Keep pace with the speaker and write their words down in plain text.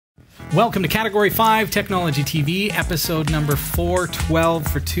Welcome to Category 5 Technology TV, episode number 412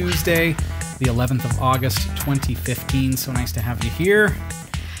 for Tuesday, the 11th of August, 2015. So nice to have you here.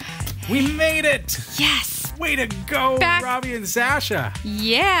 We made it! Yes! Way to go, back. Robbie and Sasha.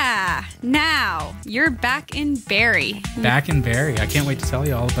 Yeah! Now, you're back in Barrie. Back in Barrie. I can't wait to tell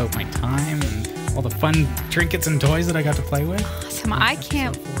you all about my time and all the fun trinkets and toys that I got to play with. Awesome. I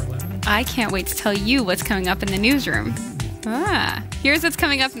can't wait to tell you what's coming up in the newsroom. Here's what's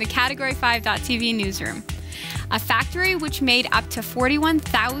coming up in the Category 5.tv newsroom. A factory which made up to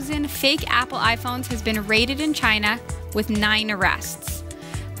 41,000 fake Apple iPhones has been raided in China with 9 arrests.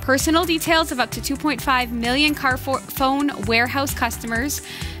 Personal details of up to 2.5 million phone warehouse customers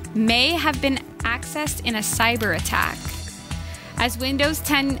may have been accessed in a cyber attack. As Windows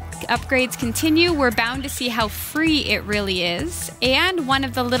 10 upgrades continue, we're bound to see how free it really is. And one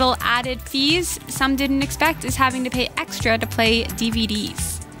of the little added fees some didn't expect is having to pay extra to play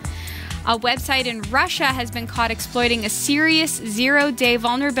DVDs. A website in Russia has been caught exploiting a serious zero-day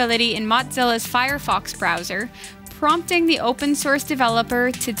vulnerability in Mozilla's Firefox browser, prompting the open-source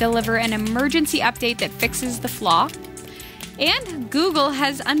developer to deliver an emergency update that fixes the flaw. And Google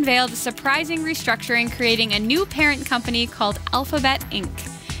has unveiled a surprising restructuring, creating a new parent company called Alphabet Inc.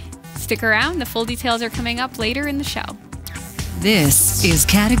 Stick around, the full details are coming up later in the show. This is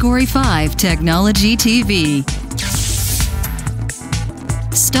Category 5 Technology TV.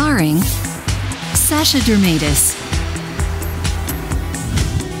 Starring Sasha Dermatis,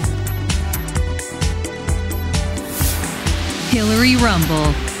 Hillary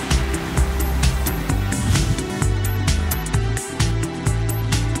Rumble,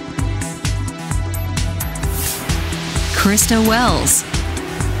 Krista Wells,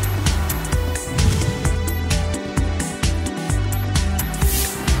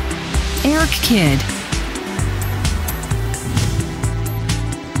 Eric Kidd,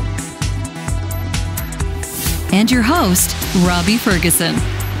 and your host, Robbie Ferguson.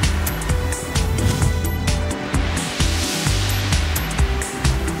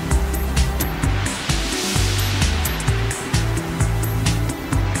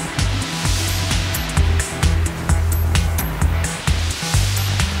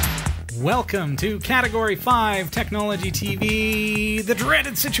 Welcome to Category 5 Technology TV. The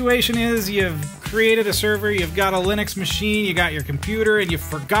dreaded situation is you've created a server, you've got a Linux machine, you got your computer, and you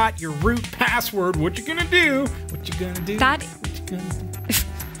forgot your root password. What you gonna do? What you gonna do?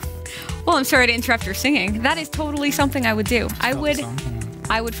 Well, I'm sorry to interrupt your singing. That is totally something I would do. I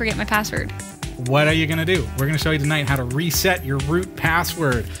would forget my password. What are you gonna do? We're gonna show you tonight how to reset your root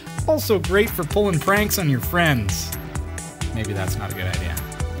password. Also great for pulling pranks on your friends. Maybe that's not a good idea.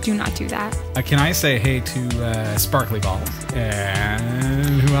 Do not do that. Can I say hey to Sparkly Balls?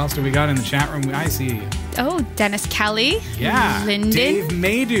 And who else do we got in the chat room? I see. Oh, Dennis Kelly. Yeah. Lyndon. Dave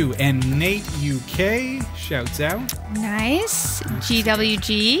Maydew and Nate UK. Shouts out. Nice.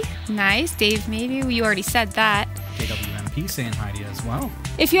 GWG. Nice. Dave Maydew. You already said that. KWMP saying hi to you as well.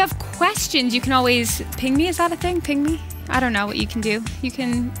 If you have questions, you can always ping me. Is that a thing? Ping me? I don't know what you can do. You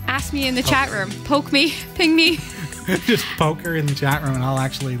can ask me in the chat room. Poke me. Ping me. Just poke her in the chat room and I'll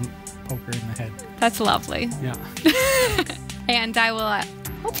actually poke her in the head. That's lovely. Yeah. And I will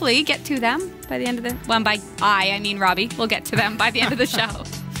hopefully get to them by the end of the... Well, by I mean Robbie. We'll get to them by the end of the show.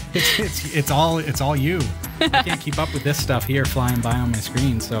 It's all you. I can't keep up with this stuff here flying by on my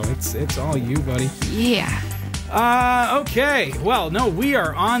screen, so it's all you, buddy. Yeah. Okay. Well, no, we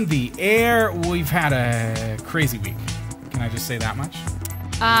are on the air. We've had a crazy week. Can I just say that much?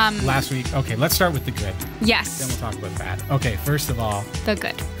 Last week. Okay, let's start with the good. Yes. Then we'll talk about bad. Okay, first of all, the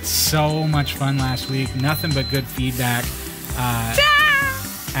good. So much fun last week. Nothing but good feedback.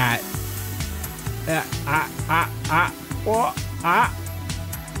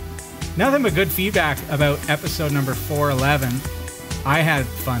 Nothing but good feedback about episode number 411. I had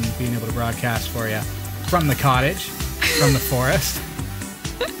fun being able to broadcast for you from the cottage, from the forest.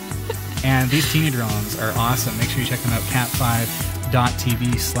 And these teeny drones are awesome. Make sure you check them out,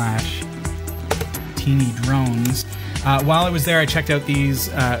 cat5.tv/teeny drones. While I was there, I checked out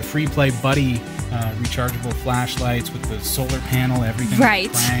these free play Buddy rechargeable flashlights with the solar panel, everything.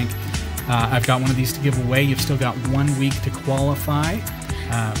 Right. Crank. I've got one of these to give away. You've still got 1 week to qualify.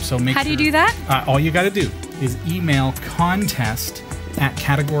 So make How do you do that? All you got to do is email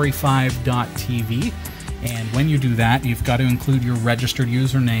contest@category5.tv. And when you do that, you've got to include your registered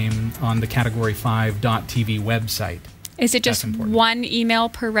username on the category5.tv website. Is it just one email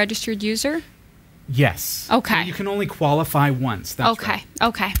per registered user? Yes. Okay. So you can only qualify once. That's right.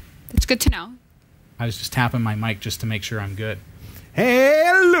 Okay. That's good to know. I was just tapping my mic just to make sure I'm good.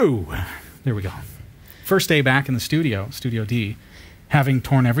 Hello. There we go. First day back in the studio, Studio D. having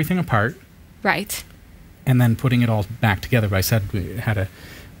torn everything apart. Right. And then putting it all back together. But I said we had a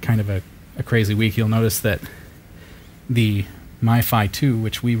kind of a crazy week. You'll notice that the MiFi 2,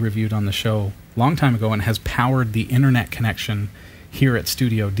 which we reviewed on the show a long time ago and has powered the internet connection here at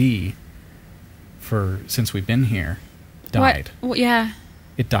Studio D since we've been here, died. Well, yeah.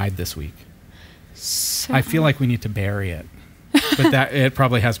 It died this week. So I feel like we need to bury it. But that it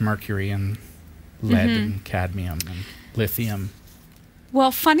probably has mercury and lead and cadmium and lithium.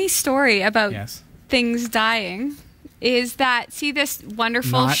 Well, funny story about Yes. things dying is that, see this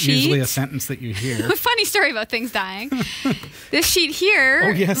wonderful Not sheet? usually a sentence that you hear. Funny story about things dying. This sheet here, Oh,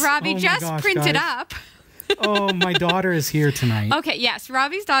 yes. Robbie Oh, my just gosh, printed guys. up. Oh, my daughter is here tonight. Okay, yes,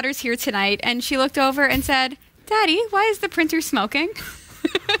 Robbie's daughter's here tonight, and she looked over and said, Daddy, why is the printer smoking?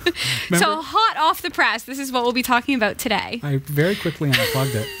 So hot off the press, this is what we'll be talking about today. I very quickly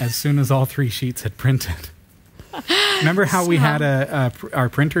unplugged it as soon as all 3 sheets had printed. Remember how we had our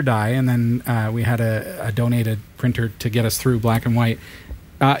printer die, and then we had a donated printer to get us through black and white.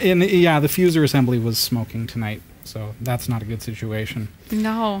 The fuser assembly was smoking tonight, so that's not a good situation.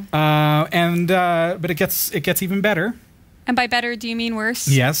 No. But it gets even better. And by better, do you mean worse?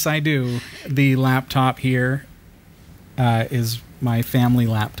 Yes, I do. The laptop here is my family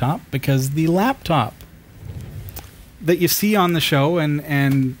laptop, because the laptop that you see on the show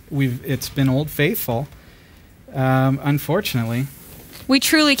and it's been Old Faithful. Unfortunately, We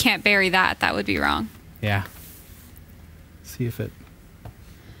truly can't bury that. That would be wrong. yeah. See if it.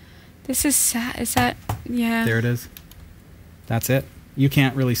 This is sad. Is that? Yeah. There it is. That's it. You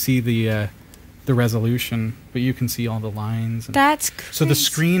can't really see the resolution, but you can see all the lines. That's crazy. So the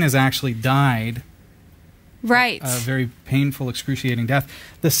screen has actually died. Right. A very painful, excruciating death.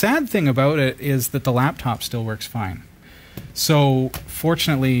 The sad thing about it is that the laptop still works fine. So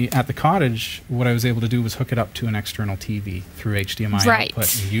fortunately, at the cottage, what I was able to do was hook it up to an external TV through HDMI Right.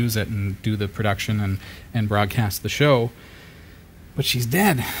 output and use it and do the production and broadcast the show. But she's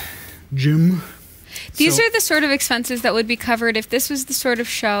dead, Jim. These So- are the sort of expenses that would be covered if this was the sort of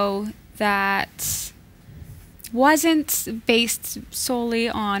show that wasn't based solely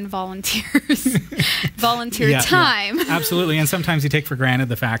on volunteers, volunteer time. Yeah, absolutely. And sometimes you take for granted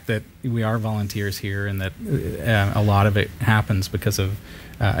the fact that we are volunteers here, and that a lot of it happens because of,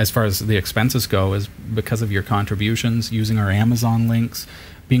 as far as the expenses go, is because of your contributions, using our Amazon links,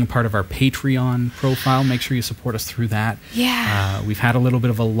 being a part of our Patreon profile. Make sure you support us through that. Yeah. We've had a little bit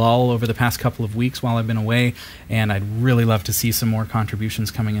of a lull over the past couple of weeks while I've been away, and I'd really love to see some more contributions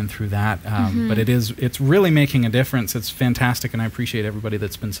coming in through that. But it's really making a difference. It's fantastic, and I appreciate everybody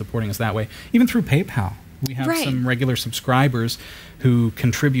that's been supporting us that way. Even through PayPal. We have Right. some regular subscribers who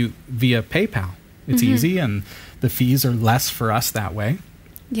contribute via PayPal. It's easy, and the fees are less for us that way.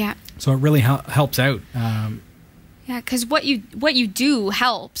 Yeah. So it really helps out. Yeah, because what you do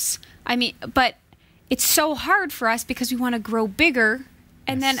helps. I mean, but it's so hard for us because we want to grow bigger,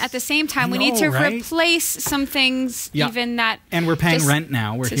 and then at the same time, we need to right? replace some things. Yeah. Even that. And we're paying just rent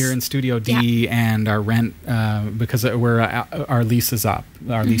now. We're to here in Studio D, and our rent, because our lease is up.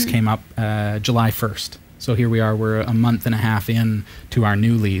 Our lease came up July 1st. So here we are. We're a month and a half in to our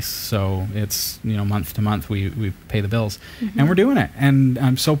new lease. So it's, month to month we pay the bills, and we're doing it. And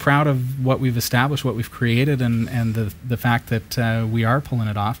I'm so proud of what we've established, what we've created, and the fact that we are pulling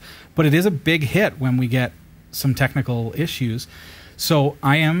it off. But it is a big hit when we get some technical issues. So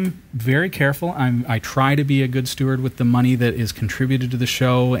I am very careful. I try to be a good steward with the money that is contributed to the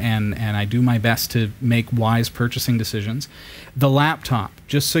show, and I do my best to make wise purchasing decisions. The laptop,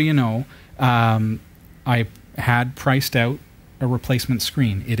 just so you know, I had priced out a replacement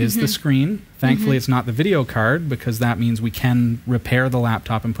screen. It is the screen. Thankfully, it's not the video card, because that means we can repair the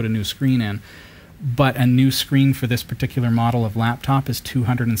laptop and put a new screen in. But a new screen for this particular model of laptop is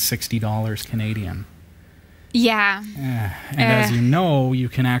 $260 Canadian. Yeah. And as you know, you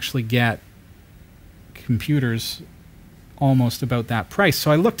can actually get computers almost about that price. So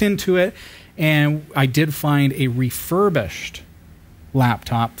I looked into it, and I did find a refurbished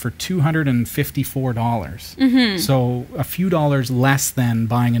laptop for $254. So a few dollars less than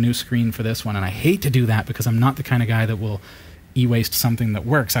buying a new screen for this one. And I hate to do that, because I'm not the kind of guy that will e-waste something that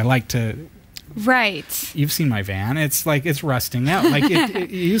works. I like to... Right. You've seen my van. It's like it's rusting out. Like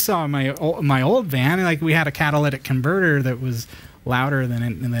you saw my old van. Like we had a catalytic converter that was louder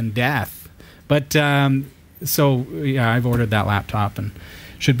than death. But so yeah, I've ordered that laptop and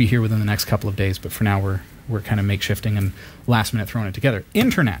should be here within the next couple of days. But for now, we're kind of makeshifting and last minute throwing it together.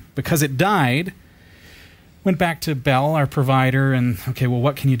 Internet, because it died. Went back to Bell, our provider, and okay, well,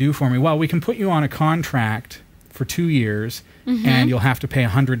 what can you do for me? Well, we can put you on a contract for 2 years, and you'll have to pay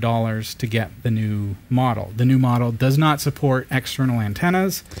 $100 to get the new model. The new model does not support external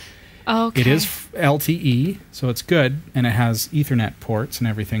antennas. Okay. It is LTE, so it's good, and it has Ethernet ports and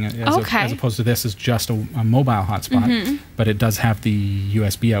everything, as opposed to this is just a mobile hotspot, but it does have the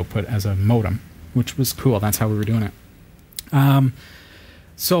USB output as a modem, which was cool. That's how we were doing it.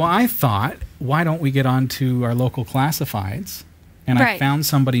 So I thought, why don't we get on to our local classifieds? And I found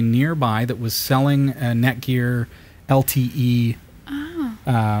somebody nearby that was selling a Netgear LTE.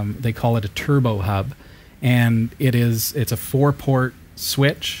 They call it a turbo hub, and it's a 4-port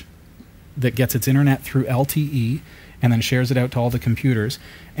switch that gets its internet through LTE and then shares it out to all the computers.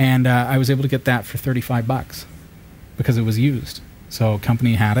 And I was able to get that for $35 because it was used. So a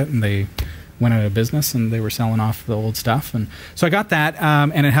company had it, and they went out of business, and they were selling off the old stuff. And so I got that,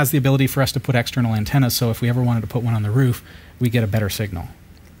 and it has the ability for us to put external antennas. So if we ever wanted to put one on the roof, we get a better signal.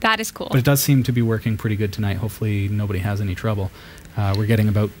 That is cool. But it does seem to be working pretty good tonight. Hopefully nobody has any trouble. We're getting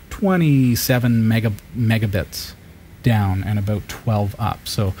about 27 megabits down and about 12 up.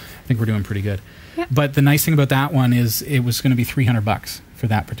 So I think we're doing pretty good. Yep. But the nice thing about that one is it was going to be $300 for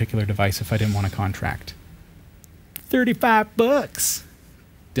that particular device if I didn't want to contract. $35.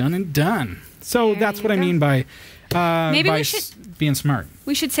 Done and done. So that's what I mean by maybe we should being smart.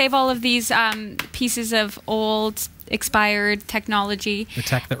 We should save all of these pieces of old, expired technology. The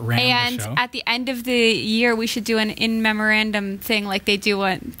tech that ran the show. And at the end of the year, we should do an in memorandum thing like they do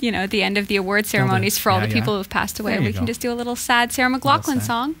at the end of the award ceremonies for all the people who have passed away. We can just do a little sad Sarah McLachlan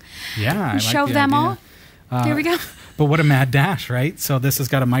song. Yeah, and show them all. There we go. But what a mad dash, right? So this has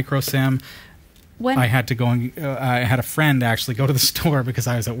got a micro SIM. I had to go and I had a friend actually go to the store because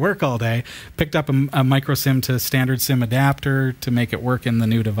I was at work all day, picked up a micro SIM to standard SIM adapter to make it work in the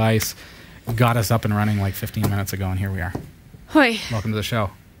new device, got us up and running like 15 minutes ago, and here we are. Hoi. Welcome to the show.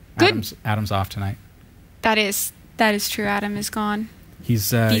 Good. Adam's off tonight. That is true. Adam is gone.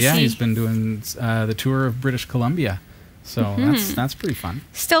 He's he's been doing the tour of British Columbia, so that's pretty fun.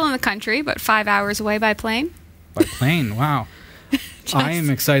 Still in the country, but 5 hours away by plane. By plane, wow. I am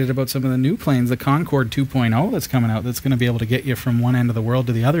excited about some of the new planes, the Concorde 2.0 that's coming out, that's going to be able to get you from one end of the world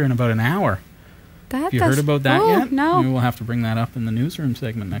to the other in about an hour. Have you heard about that yet? No. Maybe we'll have to bring that up in the newsroom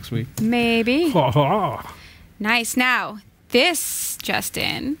segment next week. Maybe. Nice. Now, this just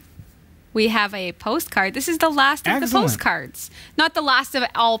in, we have a postcard. This is the last of the postcards. Not the last of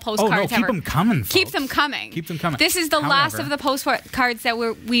all postcards ever. Keep them coming, folks. Keep them coming. Keep them coming. This is the last of the postcards that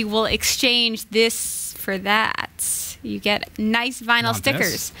we will exchange this for that. You get nice vinyl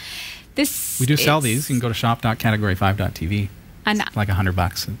stickers. We do sell these. You can go to shop.category5.tv. It's like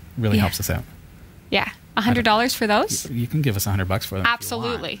 $100. It really helps us out. Yeah. $100 for those? You can give us $100 for them.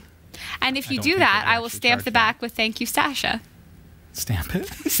 Absolutely. And if you do that, I will stamp the back with "Thank you, Sasha." Stamp it?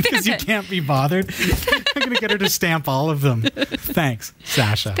 Because you can't be bothered. I'm going to get her to stamp all of them. Thanks,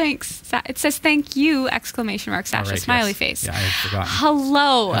 Sasha. Thanks. It says "Thank you!" exclamation mark Sasha. Right, smiley face. Yeah, I had forgotten.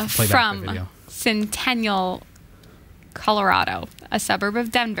 Hello from Centennial, Colorado, a suburb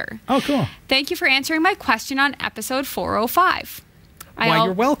of Denver. Oh, cool. Thank you for answering my question on episode 405. Why,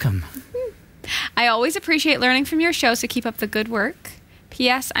 you're welcome. I always appreciate learning from your show, so keep up the good work.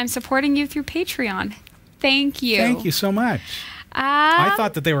 P.S. I'm supporting you through Patreon. Thank you. Thank you so much. I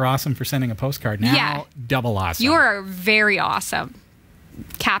thought that they were awesome for sending a postcard. Now, double awesome. You are very awesome.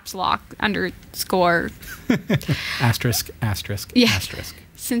 Caps lock underscore. Asterisk, asterisk, asterisk.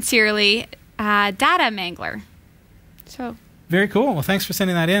 Sincerely, Data Mangler. So very cool. Well, thanks for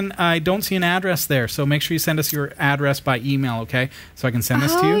sending that in. I don't see an address there, so make sure you send us your address by email, okay? So I can send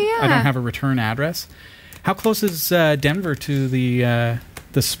this to you. Yeah. I don't have a return address. How close is Denver to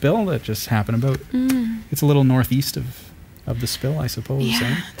the spill that just happened? It's a little northeast of the spill, I suppose.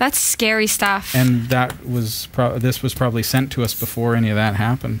 Yeah, that's scary stuff. And that was this was probably sent to us before any of that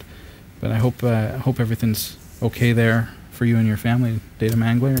happened. But I hope everything's okay there for you and your family, Data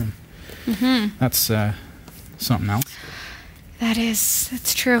Mangler. That's something else.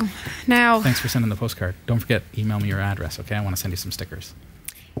 That's true. Now, thanks for sending the postcard. Don't forget, email me your address, okay? I want to send you some stickers.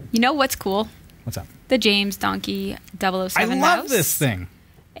 You know what's cool? What's up? The James Donkey 007 I love this thing.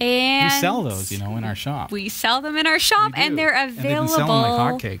 And we sell those, in our shop. We sell them in our shop, and they're available. And they've been selling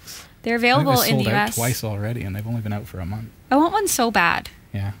like hotcakes. They're available in the U.S. Out twice already, and they've only been out for a month. I want one so bad.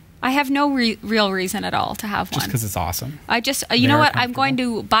 Yeah. I have no real reason at all to have one. Just because it's awesome. I just, you know what? I'm going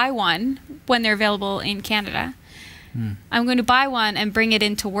to buy one when they're available in Canada. I'm going to buy one and bring it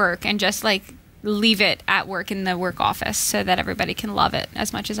into work and just leave it at work in the work office so that everybody can love it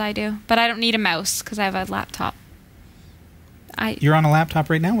as much as I do. But I don't need a mouse because I have a laptop. You're on a laptop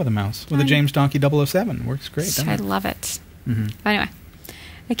right now with a mouse with a James Donkey 007. Works great. I love it. Anyway,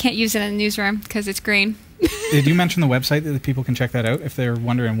 I can't use it in the newsroom because it's green. Did you mention the website that people can check that out if they're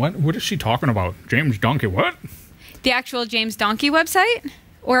wondering what is she talking about? James Donkey, what? The actual James Donkey website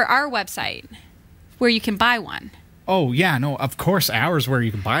or our website where you can buy one? Oh, yeah, no, of course ours where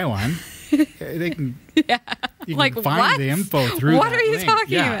you can buy one. They can, yeah. you like, can find what? the info through What that are you link.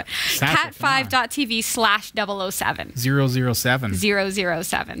 talking Yeah. about? Sass it, cat5.tv/007. 007.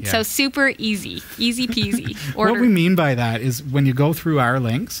 007. Yeah. So super easy. Easy peasy. What we mean by that is when you go through our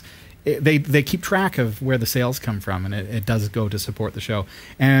links, they keep track of where the sales come from, and it does go to support the show.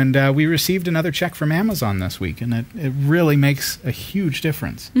 And we received another check from Amazon this week, and it really makes a huge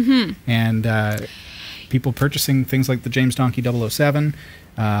difference. Mm-hmm. And people purchasing things like the James Donkey 007,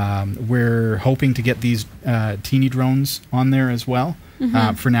 we're hoping to get these teeny drones on there as well.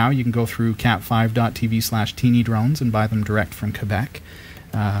 Mm-hmm. For now, you can go through cat5.tv/teeny drones and buy them direct from Quebec.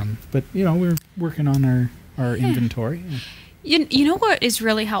 But, we're working on our inventory. You know what is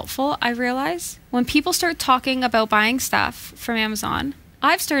really helpful, I realize? When people start talking about buying stuff from Amazon,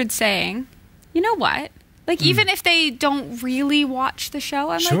 I've started saying, you know what? Like, even if they don't really watch the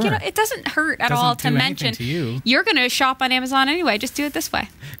show, I'm Sure. like, it doesn't hurt at all to mention, you're going to shop on Amazon anyway. Just do it this way.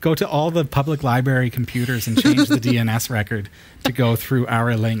 Go to all the public library computers and change the DNS record to go through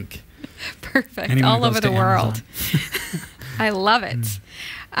our link. Perfect. Anyone all who over goes the to world. I love it.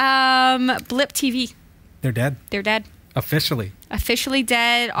 Blip TV. They're dead. They're dead. Officially. Officially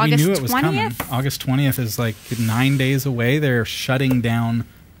dead. August 20th. We knew it was coming. August 20th is like 9 days away. They're shutting down.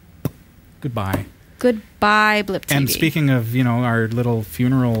 Goodbye. Goodbye, Blip TV. And speaking of, our little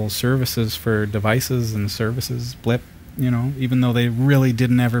funeral services for devices and services, Blip, even though they really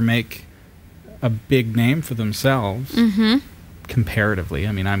didn't ever make a big name for themselves, comparatively.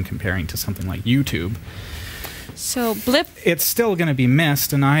 I mean, I'm comparing to something like YouTube. So Blip, it's still going to be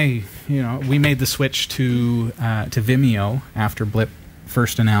missed, and we made the switch to Vimeo after Blip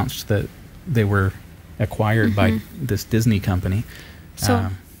first announced that they were acquired by this Disney company.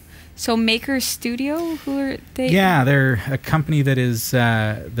 So Maker Studio, who are they? Yeah, they're a company that is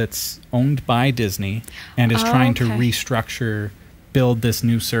that's owned by Disney and is trying to restructure, build this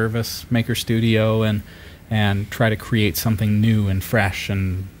new service, Maker Studio, and try to create something new and fresh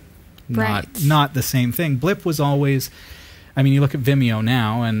and not the same thing. Blip was always, you look at Vimeo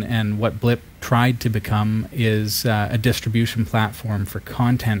now, and what Blip tried to become is a distribution platform for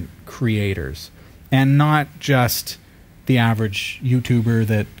content creators, and not just the average YouTuber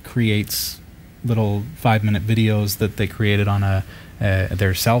that creates little 5-minute videos that they created on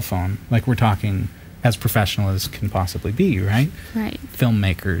their cell phone. Like, we're talking as professional as can possibly be, right? Right.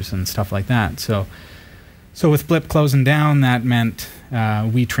 Filmmakers and stuff like that. So with Blip closing down, that meant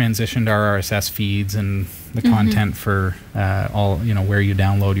we transitioned our RSS feeds and the content for all, where you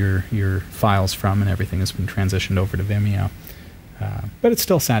download your files from, and everything has been transitioned over to Vimeo. But it's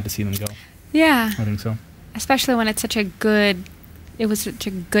still sad to see them go. Yeah. I think so. Especially when it's such a good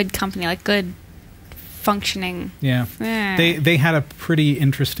company, like good functioning. Yeah. They had a pretty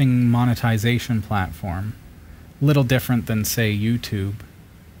interesting monetization platform. Little different than, say, YouTube.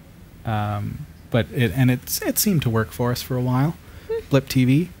 But it seemed to work for us for a while. Blip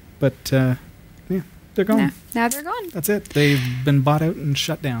TV. But they're gone. Now they're gone. That's it. They've been bought out and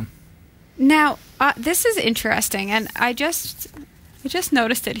shut down. Now, this is interesting, and I just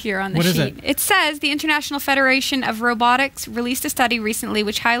noticed it here on the sheet. What is it? It says the International Federation of Robotics released a study recently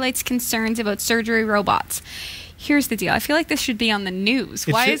which highlights concerns about surgery robots. Here's the deal. I feel like this should be on the news.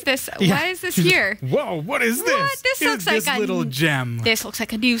 Why is this here? Whoa, what is this? What? This looks like a little gem. This looks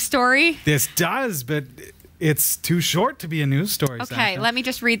like a news story. This does, but it's too short to be a news story. Okay, let me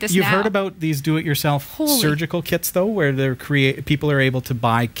just read this You've now. heard about these do-it-yourself surgical kits, though, where people are able to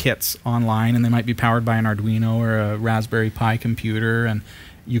buy kits online, and they might be powered by an Arduino or a Raspberry Pi computer, and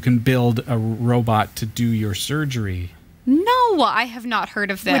you can build a robot to do your surgery. No, I have not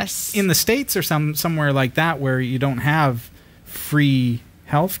heard of this. Like in the States or somewhere like that where you don't have free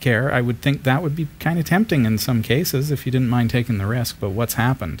healthcare, I would think that would be kind of tempting in some cases if you didn't mind taking the risk. But what's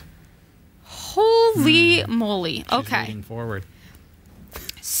happened? Holy moly. She's moving forward.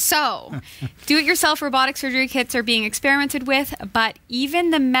 So, do-it-yourself robotic surgery kits are being experimented with, but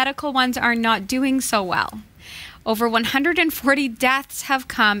even the medical ones are not doing so well. Over 140 deaths have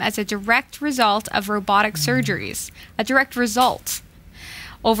come as a direct result of robotic surgeries. A direct result.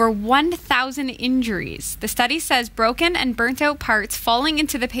 Over 1,000 injuries. The study says broken and burnt-out parts falling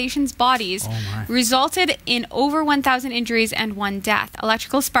into the patient's bodies resulted in over 1,000 injuries and 1 death.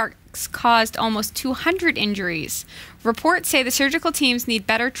 Electrical sparks caused almost 200 injuries. Reports say the surgical teams need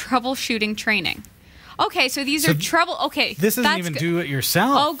better troubleshooting training. Okay, so these are trouble. Okay, This isn't even do it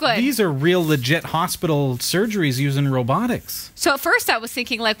yourself. Oh, good. These are real legit hospital surgeries using robotics. So at first I was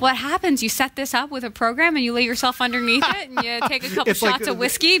thinking, like, what happens? You set this up with a program and you lay yourself underneath it and you take a couple shots of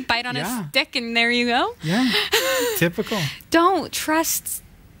whiskey, bite on a stick, and there you go. Yeah, typical. Don't trust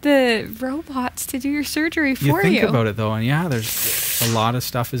the robots to do your surgery for you. You think about it, though, and there's a lot of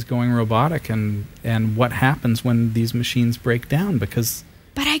stuff is going robotic, and what happens when these machines break down, because...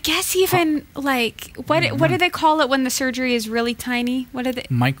 But I guess even, like, what do they call it when the surgery is really tiny? What are they?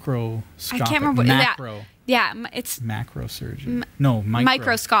 Microscopic. I can't remember. Macro. Yeah, it's... Macro surgery. No, micro.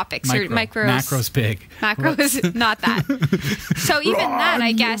 Microscopic. Macro's big. Macro is not that. So even that,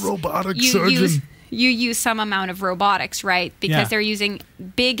 I guess, you use some amount of robotics, right? Because they're using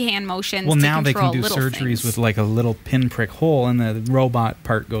big hand motions to control little things. Well, now they can do surgeries with like a little pinprick hole, and the robot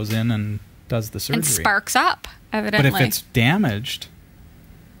part goes in and does the surgery. And sparks up, evidently. But if it's damaged,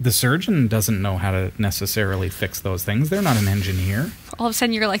 the surgeon doesn't know how to necessarily fix those things. They're not an engineer. All of a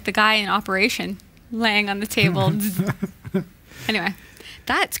sudden, you're like the guy in operation, laying on the table. Anyway,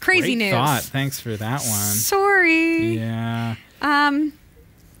 that's crazy news. Thought. Thanks for that one. Sorry. Yeah.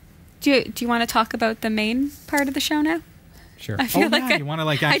 Do you want to talk about the main part of the show now? Sure. I feel like you want to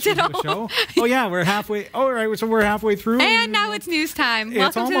actually do the show? Oh yeah, we're halfway. All right, so we're halfway through. And now it's news time. It's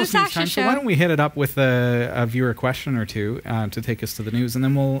Welcome to the almost news Sasha time. Show. So why don't we hit it up with a viewer question or two to take us to the news, and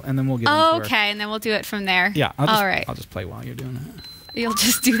then we'll get into and then we'll do it from there. Yeah. All right. I'll just play while you're doing that. You'll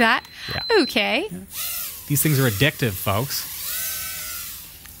just do that? Yeah. Okay. Yeah. These things are addictive, folks.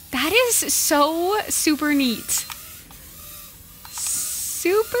 That is so super neat.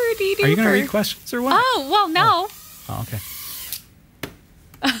 Super neat. Are you going to read questions or what? Oh, well, no. Oh, okay.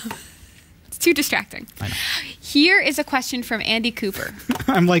 It's too distracting. I know. Here is a question from Andy Cooper.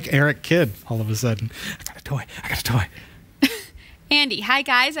 I'm like Eric Kidd all of a sudden. I got a toy. Andy, hi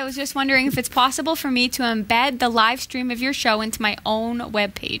guys. I was just wondering if it's possible for me to embed the live stream of your show into my own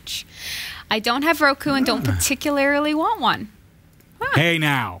webpage. I don't have Roku and don't particularly want one. Huh. Hey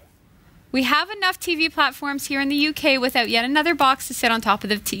now. We have enough TV platforms here in the UK without yet another box to sit on top of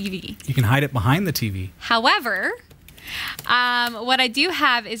the TV. You can hide it behind the TV. However, what I do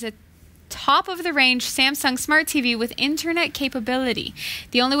have is a top-of-the-range Samsung Smart TV with internet capability.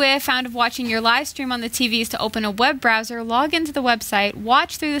 The only way I found of watching your live stream on the TV is to open a web browser, log into the website,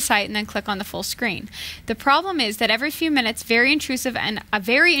 watch through the site, and then click on the full screen. The problem is that every few minutes, a very intrusive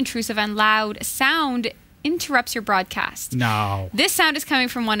and loud sound interrupts your broadcast. No. This sound is coming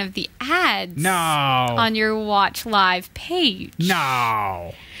from one of the ads on your Watch Live page.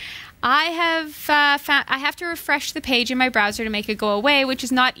 No. I have to refresh the page in my browser to make it go away, which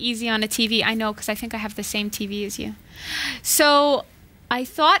is not easy on a TV. I know, because I think I have the same TV as you. So I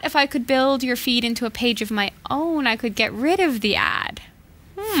thought if I could build your feed into a page of my own, I could get rid of the ad.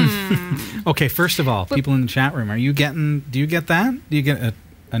 Okay, first of all, people in the chat room, do you get that? Do you get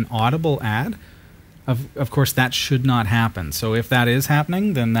an audible ad? Of course, that should not happen. So if that is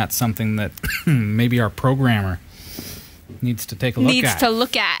happening, then that's something that maybe our programmer needs to take a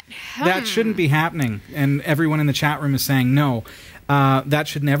look at. That shouldn't be happening. And everyone in the chat room is saying, no, that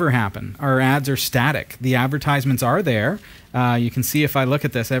should never happen. Our ads are static. The advertisements are there. You can see if I look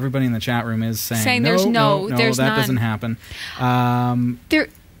at this, everybody in the chat room is saying there's no, there's that none. doesn't happen. I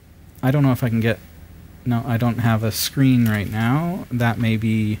don't know if I can get... No, I don't have a screen right now. That may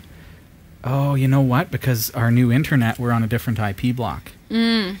be... Oh, you know what? Because our new internet, we're on a different IP block.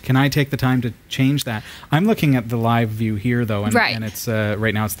 Can I take the time to change that? I'm looking at the live view here, though, and it's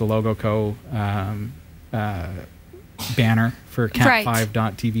right now it's the Logo Co. Banner for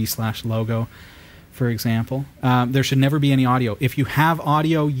cat5.tv/logo, for example. There should never be any audio. If you have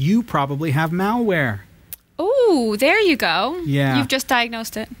audio, you probably have malware. Oh, there you go. Yeah. You've just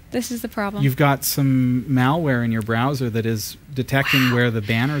diagnosed it. This is the problem. You've got some malware in your browser that is detecting where the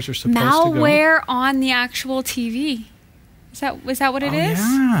banners are supposed to go. Malware on the actual TV. Is that what it is?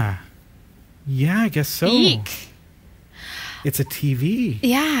 Yeah. Yeah, I guess so. Eek. It's a TV.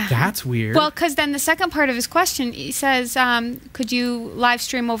 Yeah. That's weird. Well, because then the second part of his question, he says, could you live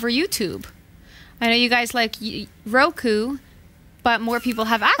stream over YouTube? I know you guys like Roku, but more people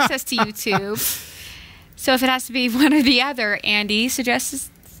have access to YouTube. So if it has to be one or the other, Andy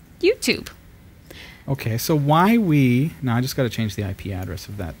suggests YouTube. Okay, so why no, I just got to change the IP address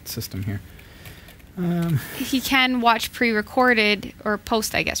of that system here. He can watch pre-recorded or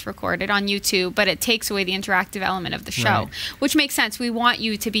post, I guess, recorded on YouTube, but it takes away the interactive element of the show, which makes sense. We want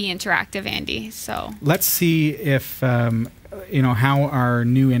you to be interactive, Andy. So let's see if how our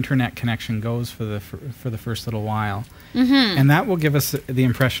new internet connection goes for the first little while. Mm-hmm. And that will give us the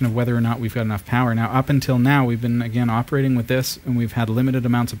impression of whether or not we've got enough power. Now, up until now, we've been, again, operating with this, and we've had limited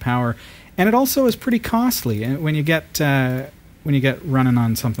amounts of power. And it also is pretty costly. And when you get running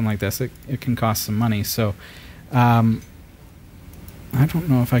on something like this, it can cost some money. So I don't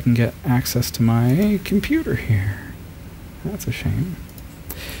know if I can get access to my computer here. That's a shame.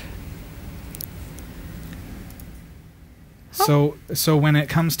 So when it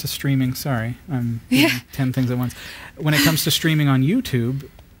comes to streaming, sorry, I'm doing 10 things at once. When it comes to streaming on YouTube,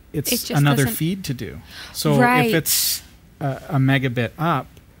 it's another feed to do. So if it's a megabit up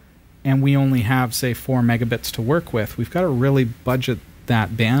and we only have, say, 4 megabits to work with, we've got to really budget that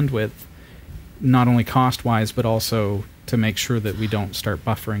bandwidth, not only cost-wise, but also to make sure that we don't start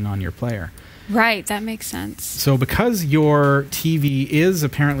buffering on your player. Right, that makes sense. So because your TV is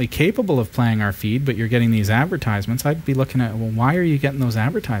apparently capable of playing our feed, but you're getting these advertisements, I'd be looking at, well, why are you getting those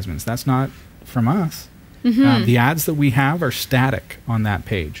advertisements? That's not from us. Mm-hmm. The ads that we have are static on that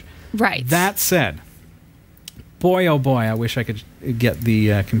page. Right. That said, boy, oh boy, I wish I could get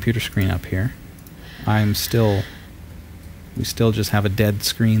the computer screen up here. We still just have a dead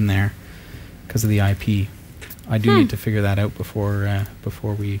screen there because of the IP. I do need to figure that out before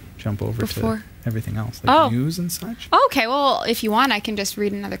we jump over to everything else, like news and such. Okay, well, if you want, I can just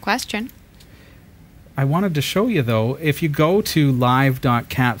read another question. I wanted to show you, though, if you go to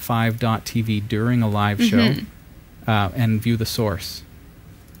live.cat5.tv during a live show and view the source,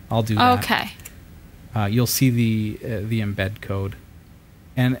 I'll do that. Okay. You'll see the embed code.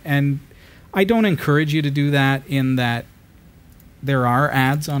 And I don't encourage you to do that, in that there are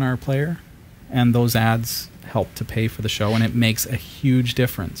ads on our player, and those ads help to pay for the show, and it makes a huge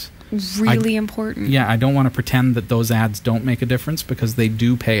difference. Really important. Yeah, I don't want to pretend that those ads don't make a difference, because they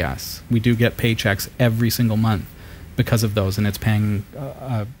do pay us. We do get paychecks every single month because of those, and it's paying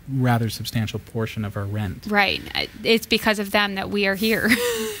a rather substantial portion of our rent. Right. It's because of them that we are here.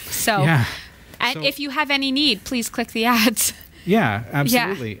 So, if you have any need, please click the ads. Yeah,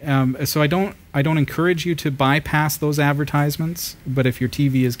 absolutely. Yeah. So I don't encourage you to bypass those advertisements, but if your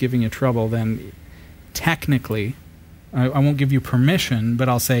TV is giving you trouble, then technically, I won't give you permission, but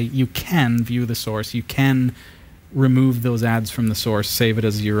I'll say you can view the source. You can remove those ads from the source, save it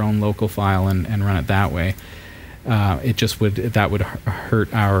as your own local file, and run it that way. That would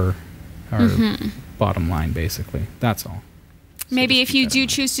hurt our bottom line, basically. That's all. So maybe if you do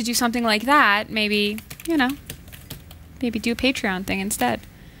choose to do something like that, maybe do a Patreon thing instead.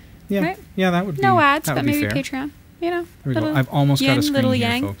 Yeah, right? Yeah, that would be no ads, but maybe fair. Patreon. There we go. I've almost got a screen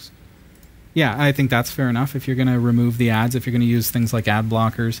here, folks. Yeah, I think that's fair enough. If you're going to remove the ads, if you're going to use things like ad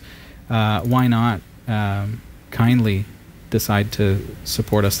blockers, why not kindly decide to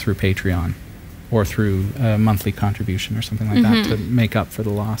support us through Patreon or through a monthly contribution or something like that to make up for the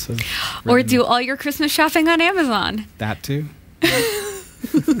loss of revenue. Or do all your Christmas shopping on Amazon. That too.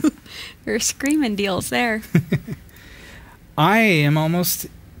 There are screaming deals there. I am almost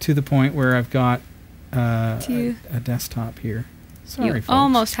to the point where I've got a desktop here. Sorry, you folks.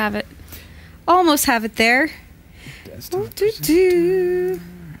 Almost have it. Almost have it there.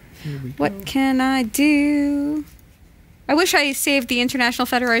 What can I do? I wish I saved the International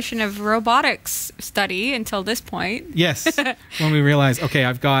Federation of Robotics study until this point. Yes, when we realize, okay,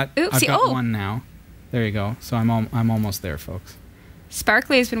 I've got one now. There you go. So I'm almost there, folks.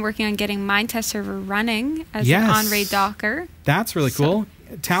 Sparkly has been working on getting Mindtest server running as an on-RAID Docker. That's really cool.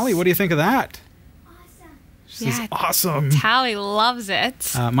 Tally, what do you think of that? This is awesome. Tally loves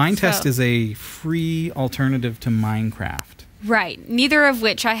it. Mindtest is a free alternative to Minecraft. Right. Neither of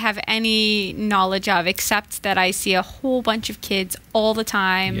which I have any knowledge of, except that I see a whole bunch of kids all the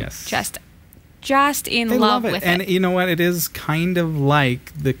time just in love with it. And you know what? It is kind of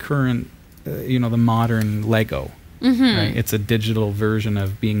like the current, the modern Lego. Mm-hmm. Right? It's a digital version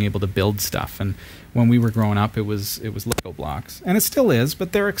of being able to build stuff. And when we were growing up, it was Lego blocks. And it still is,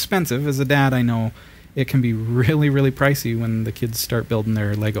 but they're expensive. As a dad, I know it can be really, really pricey when the kids start building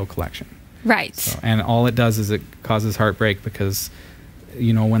their Lego collection. Right. So, and all it does is it causes heartbreak because,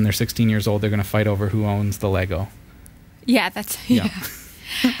 when they're 16 years old, they're going to fight over who owns the Lego. Yeah, that's... Yeah.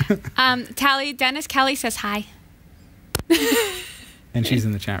 Dennis Kelly says hi. And she's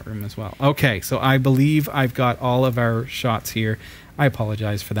in the chat room as well. Okay, so I believe I've got all of our shots here. I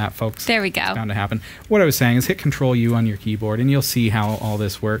apologize for that, folks. There we go. It's bound to happen. What I was saying is hit Control-U on your keyboard, and you'll see how all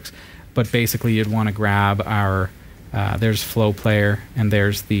this works. But basically, you'd want to grab our... there's Flow Player, and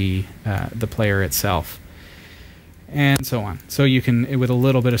there's the player itself, and so on. So you can, with a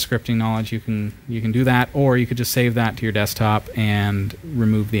little bit of scripting knowledge, you can do that, or you could just save that to your desktop and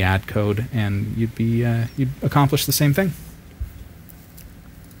remove the ad code, and you'd accomplish the same thing.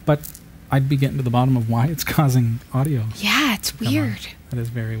 But I'd be getting to the bottom of why it's causing audio. Yeah, it's weird. That is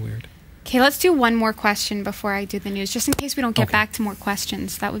very weird. Okay, let's do one more question before I do the news, just in case we don't get back to more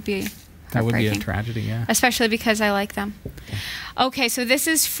questions. That would be a tragedy, yeah. Especially because I like them. Okay, so this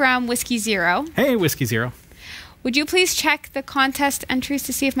is from Whiskey Zero. Hey, Whiskey Zero. Would you please check the contest entries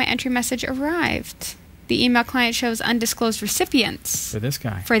to see if my entry message arrived? The email client shows undisclosed recipients. For this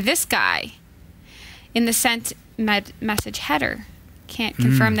guy. In the sent message header. Can't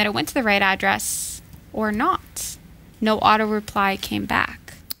confirm that it went to the right address or not. No auto reply came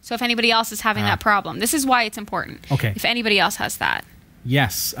back. So if anybody else is having that problem, this is why it's important. Okay. If anybody else has that.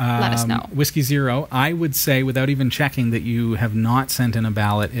 Yes. Let us know. Whiskey Zero, I would say, without even checking, that you have not sent in a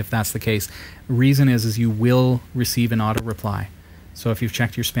ballot if that's the case. Reason is you will receive an auto reply. So if you've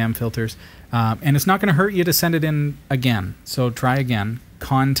checked your spam filters, and it's not going to hurt you to send it in again. So try again.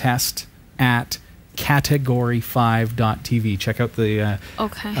 Contest at category5.tv. Check out the...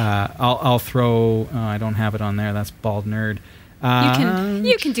 okay. I'll throw... I don't have it on there. That's Bald Nerd.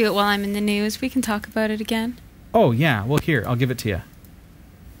 You can do it while I'm in the news. We can talk about it again. Oh, yeah. Well, here. I'll give it to you.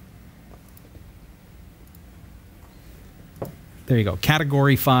 There you go.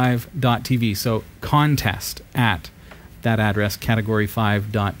 Category5.tv. So contest at that address,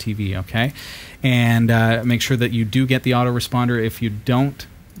 category5.tv, okay? And make sure that you do get the autoresponder. If you don't,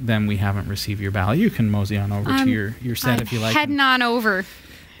 then we haven't received your ballot. You can mosey on over to your set if you like. Heading on over.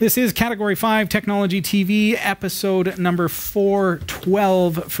 This is Category 5 Technology TV, episode number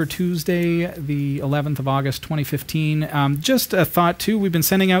 412 for Tuesday, the 11th of August, 2015. Just a thought, too. We've been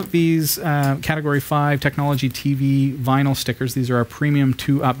sending out these Category 5 Technology TV vinyl stickers. These are our premium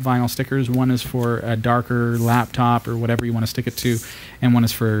 2-up vinyl stickers. One is for a darker laptop or whatever you want to stick it to, and one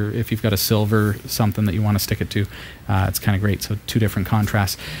is for if you've got a silver something that you want to stick it to. It's kind of great, so 2 different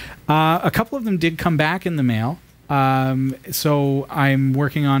contrasts. A couple of them did come back in the mail. So I'm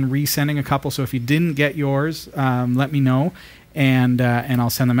working on resending a couple. So if you didn't get yours, let me know, and I'll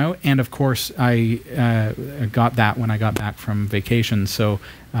send them out. And of course, I got that when I got back from vacation. So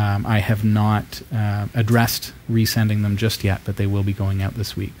I have not addressed resending them just yet, but they will be going out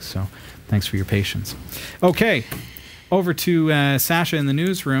this week. So thanks for your patience. Okay, over to Sasha in the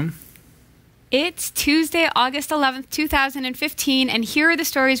newsroom. It's Tuesday, August 11th, 2015, and here are the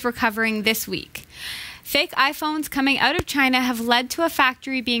stories we're covering this week. Fake iPhones coming out of China have led to a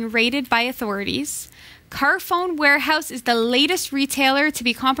factory being raided by authorities. Carphone Warehouse is the latest retailer to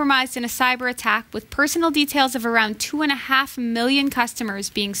be compromised in a cyber attack, with personal details of around 2.5 million customers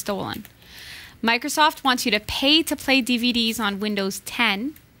being stolen. Microsoft wants you to pay to play DVDs on Windows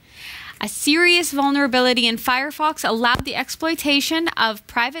 10. A serious vulnerability in Firefox allowed the exploitation of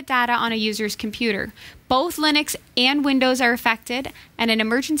private data on a user's computer. Both Linux and Windows are affected, and an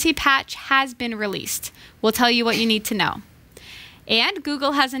emergency patch has been released. We'll tell you what you need to know. And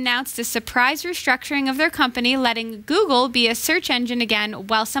Google has announced a surprise restructuring of their company, letting Google be a search engine again,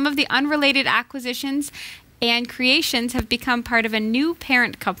 while some of the unrelated acquisitions and creations have become part of a new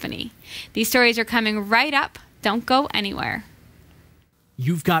parent company. These stories are coming right up. Don't go anywhere.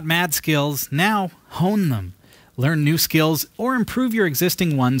 You've got mad skills. Now hone them. Learn new skills or improve your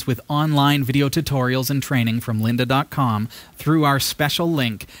existing ones with online video tutorials and training from lynda.com through our special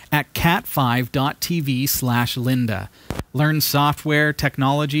link at cat5.tv/Lynda. Learn software,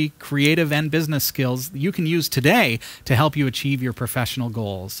 technology, creative, and business skills you can use today to help you achieve your professional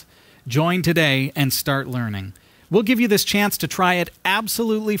goals. Join today and start learning. We'll give you this chance to try it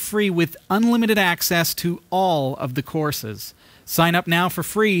absolutely free with unlimited access to all of the courses. Sign up now for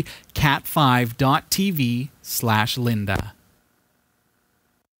free, cat5.tv/Lynda.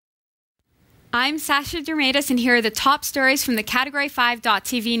 I'm Sasha Dermatis, and here are the top stories from the Category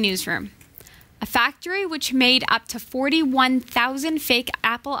 5.tv newsroom. A factory which made up to 41,000 fake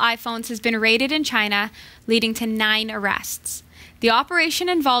Apple iPhones has been raided in China, leading to 9 arrests. The operation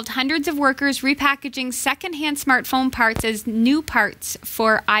involved hundreds of workers repackaging second-hand smartphone parts as new parts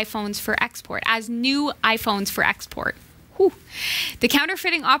for iPhones for export, Whew. The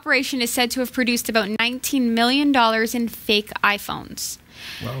counterfeiting operation is said to have produced about $19 million in fake iPhones.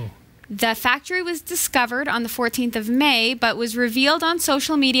 Whoa. The factory was discovered on the 14th of May, but was revealed on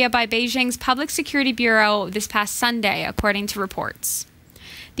social media by Beijing's Public Security Bureau this past Sunday, according to reports.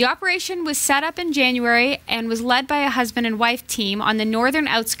 The operation was set up in January and was led by a husband and wife team on the northern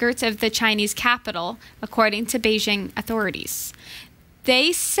outskirts of the Chinese capital, according to Beijing authorities.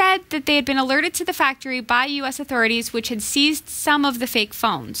 They said that they had been alerted to the factory by U.S. authorities, which had seized some of the fake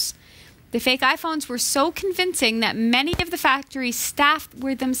phones. The fake iPhones were so convincing that many of the factory's staff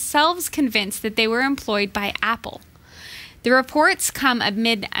were themselves convinced that they were employed by Apple. The reports come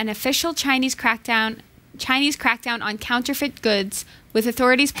amid an official Chinese crackdown on counterfeit goods, with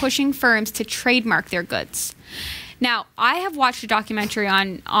authorities pushing firms to trademark their goods. Now, I have watched a documentary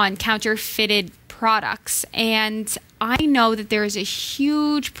on counterfeited products, and I know that there is a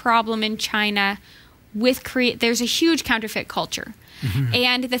huge problem in China with there's a huge counterfeit culture. Mm-hmm.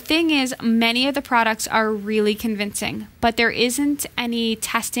 And the thing is, many of the products are really convincing, but there isn't any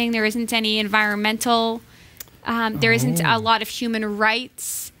testing, there isn't any environmental, there isn't a lot of human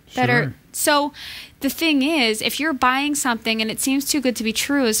rights that are... So the thing is, if you're buying something and it seems too good to be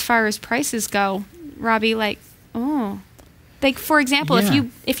true as far as prices go, Robbie, like, for example,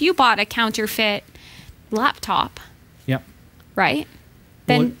 if you bought a counterfeit laptop, right,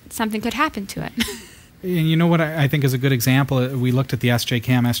 then something could happen to it. And you know what I think is a good example? We looked at the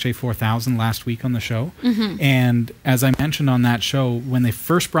SJ-Cam SJ4000 last week on the show. Mm-hmm. And as I mentioned on that show, when they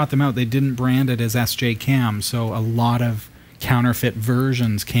first brought them out, they didn't brand it as SJ-Cam. So a lot of counterfeit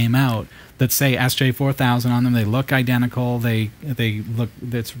versions came out that say SJ4000 on them. They look identical. They look,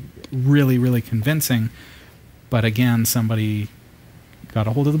 that's really, really convincing. But again, somebody got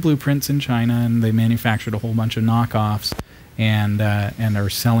a hold of the blueprints in China and they manufactured a whole bunch of knockoffs. And are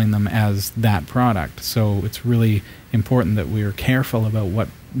selling them as that product. So it's really important that we are careful about what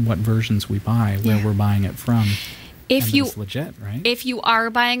versions we buy, where we're buying it from. It's legit, right? If you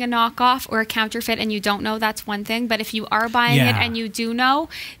are buying a knockoff or a counterfeit and you don't know, that's one thing. But if you are buying it and you do know,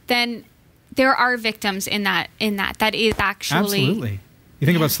 then there are victims in that. That is actually... Absolutely. You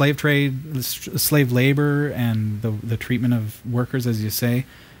think about slave trade, slave labor, and the treatment of workers, as you say,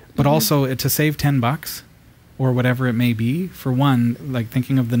 but also to save $10 or whatever it may be. For one, like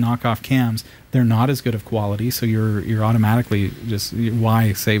thinking of the knockoff cams, they're not as good of quality, so you're automatically just,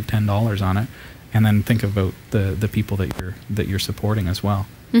 why save $10 on it? And then think about the people that you're supporting as well.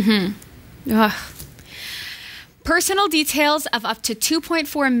 Mm-hmm. Ugh. Personal details of up to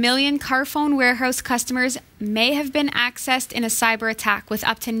 2.4 million Carphone warehouse customers may have been accessed in a cyber attack, with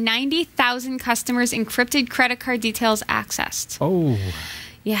up to 90,000 customers' encrypted credit card details accessed. Oh.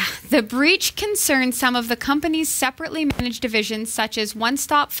 Yeah, the breach concerned some of the company's separately managed divisions, such as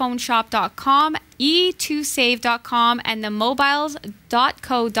OneStopPhoneShop.com, E2Save.com, and the Mobiles.co.uk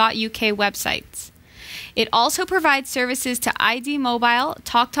websites. It also provides services to ID Mobile,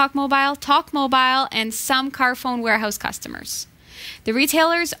 TalkTalk Mobile, Talk Mobile, and some Carphone warehouse customers. The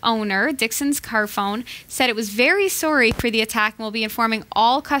retailer's owner, Dixon's Carphone, said it was very sorry for the attack and will be informing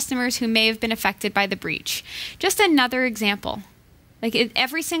all customers who may have been affected by the breach. Just another example.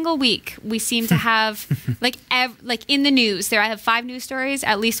 Every single week, we seem to have, in the news, I have 5 news stories.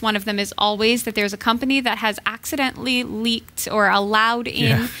 At least one of them is always that there's a company that has accidentally leaked or allowed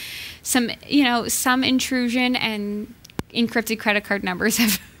in some intrusion, and encrypted credit card numbers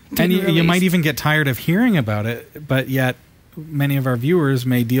have been released. And you might even get tired of hearing about it, but yet many of our viewers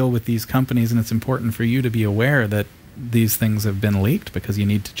may deal with these companies, and it's important for you to be aware that these things have been leaked, because you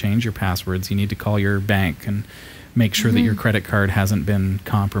need to change your passwords. You need to call your bank and make sure that your credit card hasn't been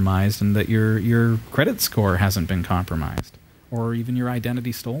compromised, and that your credit score hasn't been compromised, or even your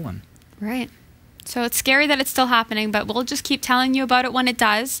identity stolen. Right. So it's scary that it's still happening, but we'll just keep telling you about it when it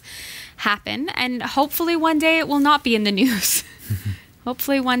does happen, and hopefully one day it will not be in the news.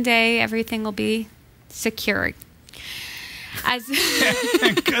 Hopefully one day everything will be secure.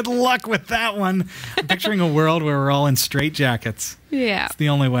 Good luck with that one. I'm picturing a world where we're all in straitjackets. Yeah. It's the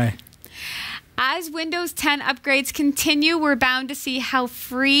only way. As Windows 10 upgrades continue, we're bound to see how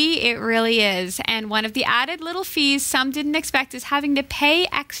free it really is. And one of the added little fees some didn't expect is having to pay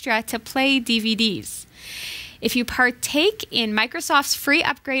extra to play DVDs. If you partake in Microsoft's free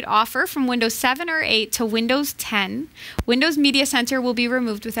upgrade offer from Windows 7 or 8 to Windows 10, Windows Media Center will be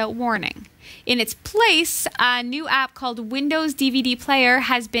removed without warning. In its place, a new app called Windows DVD Player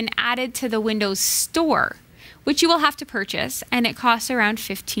has been added to the Windows Store, which you will have to purchase, and it costs around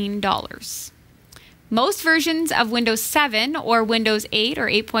 $15. Most versions of Windows 7 or Windows 8 or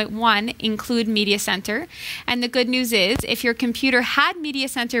 8.1 include Media Center. And the good news is, if your computer had Media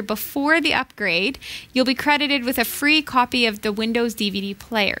Center before the upgrade, you'll be credited with a free copy of the Windows DVD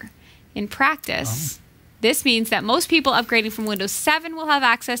Player. In practice, this means that most people upgrading from Windows 7 will have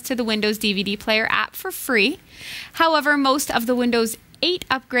access to the Windows DVD Player app for free. However, most of the Windows 8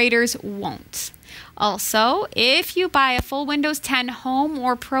 upgraders won't. Also, if you buy a full Windows 10 Home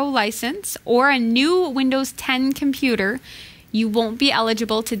or Pro license or a new Windows 10 computer, you won't be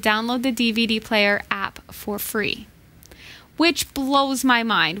eligible to download the DVD Player app for free. Which blows my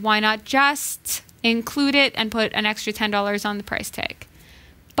mind. Why not just include it and put an extra $10 on the price tag?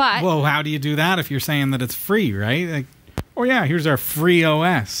 But well, how do you do that if you're saying that it's free, right? Here's our free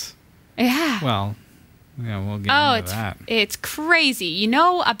OS. Yeah. Well, yeah, we'll get into that. It's crazy. You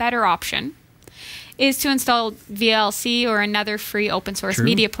know, a better option is to install VLC or another free open source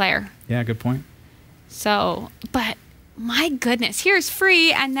media player. Yeah, good point. So, but my goodness, here's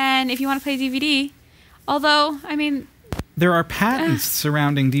free, and then if you want to play DVD, although, I mean... There are patents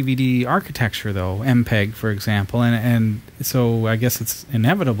surrounding DVD architecture, though, MPEG, for example, and so I guess it's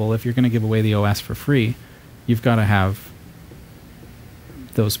inevitable if you're going to give away the OS for free, you've got to have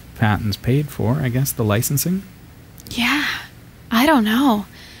those patents paid for, I guess, the licensing. Yeah, I don't know.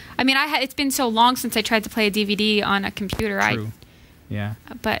 I mean, it's been so long since I tried to play a DVD on a computer. True. Yeah.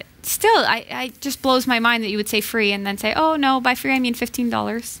 But still, I just blows my mind that you would say free and then say, oh, no, by free I mean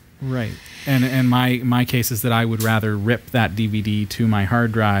 $15. Right. And my case is that I would rather rip that DVD to my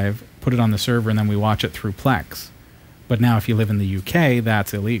hard drive, put it on the server, and then we watch it through Plex. But now if you live in the UK,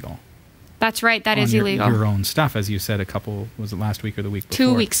 that's illegal. That's right. That is illegal. Your own stuff, as you said was it last week or the week before?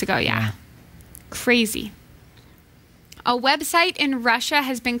 2 weeks ago, yeah. Crazy. A website in Russia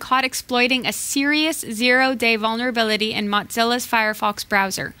has been caught exploiting a serious zero-day vulnerability in Mozilla's Firefox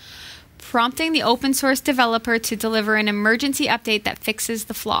browser, prompting the open source developer to deliver an emergency update that fixes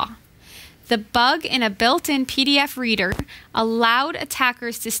the flaw. The bug in a built-in PDF reader allowed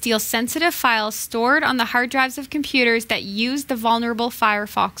attackers to steal sensitive files stored on the hard drives of computers that used the vulnerable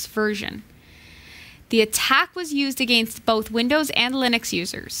Firefox version. The attack was used against both Windows and Linux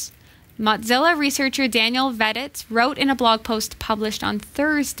users. Mozilla researcher Daniel Veditz wrote in a blog post published on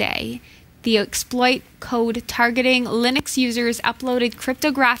Thursday, the exploit code targeting Linux users uploaded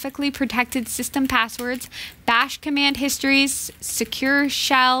cryptographically protected system passwords, bash command histories, secure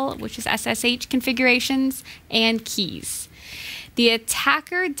shell, which is SSH configurations, and keys. The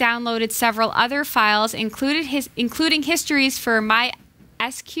attacker downloaded several other files, including histories for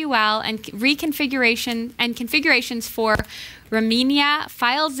MySQL and configurations for Remmina,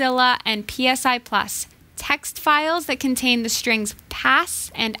 FileZilla, and PSI Plus. Text files that contain the strings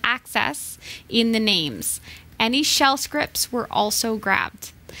pass and access in the names. Any shell scripts were also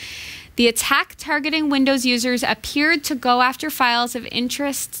grabbed. The attack targeting Windows users appeared to go after files of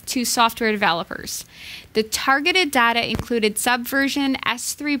interest to software developers. The targeted data included Subversion,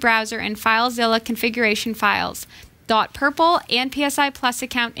 S3 browser, and FileZilla configuration files, .purple and PSI Plus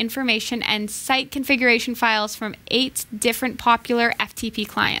account information, and site configuration files from 8 different popular FTP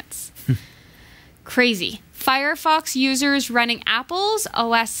clients. Crazy. Firefox users running Apple's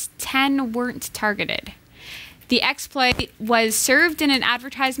OS X weren't targeted. The exploit was served in an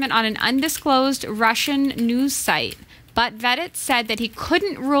advertisement on an undisclosed Russian news site, but Veditz said that he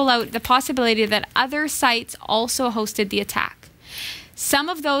couldn't rule out the possibility that other sites also hosted the attack. Some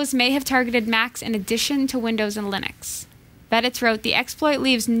of those may have targeted Macs in addition to Windows and Linux. Veditz wrote, the exploit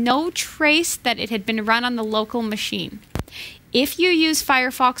leaves no trace that it had been run on the local machine. If you use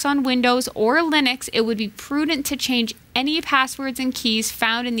Firefox on Windows or Linux, it would be prudent to change any passwords and keys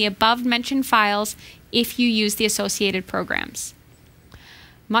found in the above-mentioned files if you use the associated programs.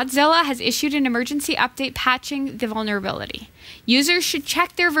 Mozilla has issued an emergency update patching the vulnerability. Users should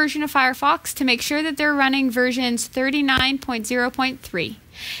check their version of Firefox to make sure that they're running versions 39.0.3.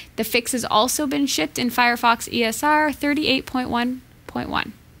 The fix has also been shipped in Firefox ESR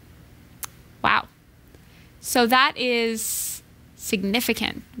 38.1.1. Wow. So that is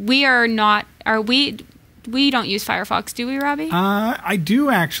significant. We don't use Firefox, do we, Robbie? I do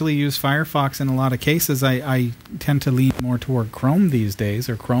actually use Firefox in a lot of cases. I tend to lean more toward Chrome these days,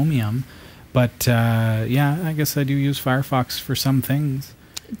 or Chromium. But yeah, I guess I do use Firefox for some things.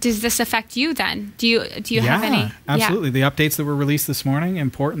 Does this affect you then? Do you have any? Absolutely. The updates that were released this morning,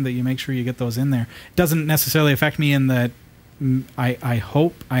 important that you make sure you get those in there. Doesn't necessarily affect me in that I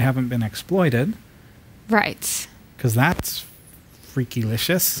hope I haven't been exploited. Right. Because that's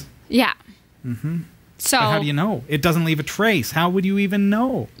freakylicious. Yeah. Mm-hmm. So but how do you know? It doesn't leave a trace. How would you even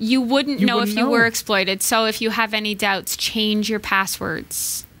know? You wouldn't know if you were exploited. So if you have any doubts, change your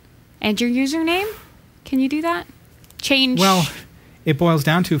passwords. And your username? Can you do that? Change. Well, it boils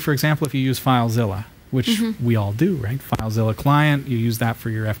down to, for example, if you use FileZilla, which we all do, right? FileZilla client, you use that for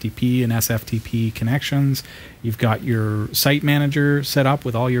your FTP and SFTP connections. You've got your site manager set up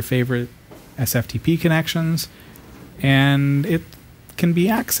with all your favorite SFTP connections, and it can be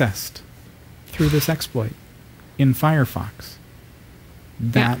accessed through this exploit in Firefox.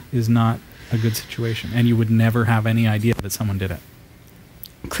 That is not a good situation, and you would never have any idea that someone did it.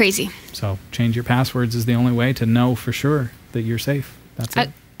 Crazy. So change your passwords is the only way to know for sure that you're safe. That's it.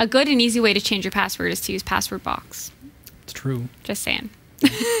 A good and easy way to change your password is to use Password Box. It's true. Just saying.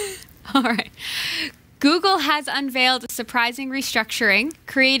 All right. Google has unveiled a surprising restructuring,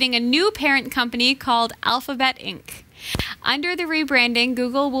 creating a new parent company called Alphabet Inc. Under the rebranding,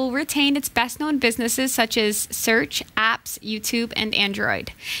 Google will retain its best-known businesses such as Search, Apps, YouTube, and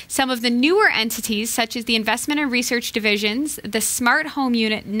Android. Some of the newer entities, such as the investment and research divisions, the smart home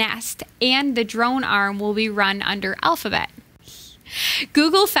unit Nest, and the drone arm, will be run under Alphabet.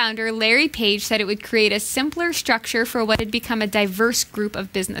 Google founder Larry Page said it would create a simpler structure for what had become a diverse group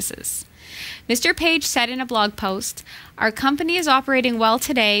of businesses. Mr. Page said in a blog post, "Our company is operating well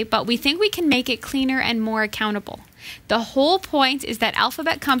today, but we think we can make it cleaner and more accountable. The whole point is that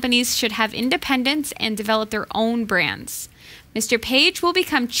Alphabet companies should have independence and develop their own brands." Mr. Page will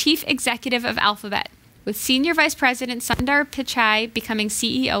become chief executive of Alphabet, with Senior Vice President Sundar Pichai becoming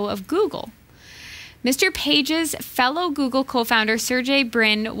CEO of Google. Mr. Page's fellow Google co-founder Sergey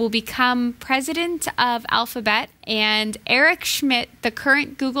Brin will become president of Alphabet, and Eric Schmidt, the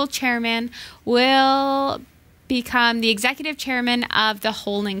current Google chairman, will become the executive chairman of the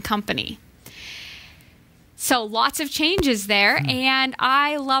holding company. So lots of changes there, and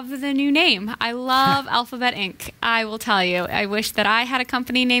I love the new name. I love Alphabet Inc. I will tell you, I wish that I had a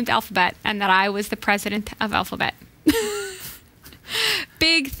company named Alphabet and that I was the president of Alphabet.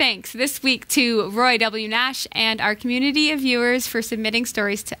 Big thanks this week to Roy W. Nash and our community of viewers for submitting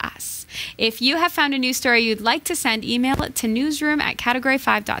stories to us. If you have found a news story you'd like to send, email it to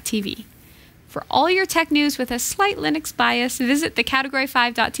newsroom@category5.tv. For all your tech news with a slight Linux bias, visit the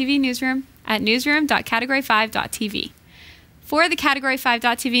category5.tv newsroom at newsroom.category5.tv. For the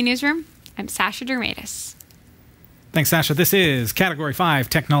Category5.tv newsroom, I'm Sasha Dermatis. Thanks, Sasha. This is Category 5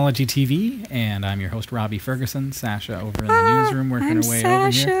 Technology TV, and I'm your host, Robbie Ferguson. Sasha over in the newsroom working away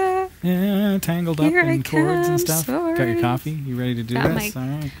Sasha. Over here. Yeah, tangled up Here in I cords and come, stuff. sorry. Got your coffee? You ready to do Got this? my- All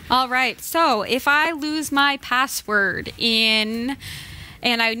right. All right. So if I lose my password and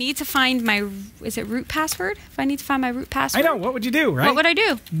I need to find my, is it root password? If I need to find my root password. I know. What would you do, right? What would I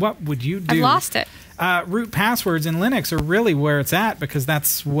do? What would you do? I've lost it. Root passwords in Linux are really where it's at, because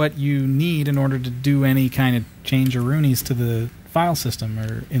that's what you need in order to do any kind of change-a-roonies to the file system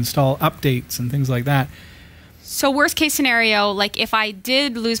or install updates and things like that. So worst case scenario, like if I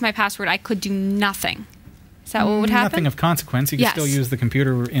did lose my password, I could do nothing. Is that what would happen? Nothing of consequence. You can Yes. still use the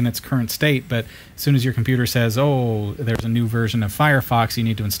computer in its current state, but as soon as your computer says, oh, there's a new version of Firefox, you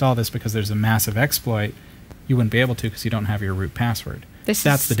need to install this because there's a massive exploit, you wouldn't be able to because you don't have your root password.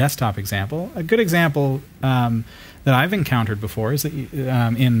 That's the desktop example. A good example that I've encountered before is that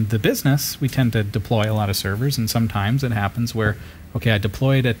in the business, we tend to deploy a lot of servers, and sometimes it happens where, okay, I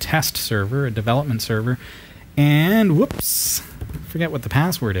deployed a test server, a development server, and whoops, forget what the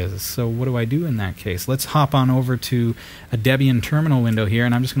password is. So what do I do in that case? Let's hop on over to a Debian terminal window here,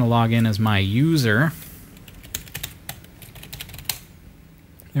 and I'm just going to log in as my user.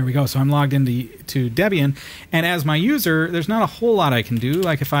 There we go. So I'm logged into Debian, and as my user, there's not a whole lot I can do.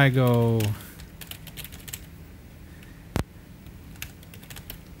 Like if I go...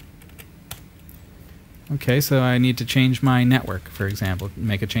 Okay, so I need to change my network, for example,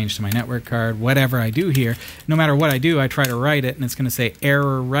 make a change to my network card. Whatever I do here, no matter what I do, I try to write it, and it's going to say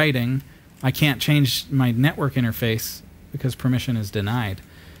error writing. I can't change my network interface because permission is denied.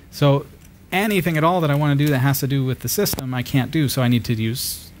 So anything at all that I want to do that has to do with the system, I can't do. So I need to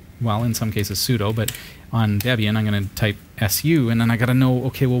use, well, in some cases sudo, but on Debian, I'm going to type su, and then I got to know,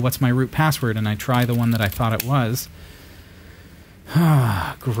 okay, well, what's my root password? And I try the one that I thought it was.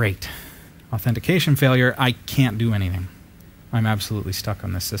 Great. Authentication failure. I can't do anything. I'm absolutely stuck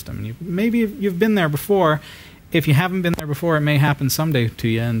on this system. And maybe you've been there before. If you haven't been there before, it may happen someday to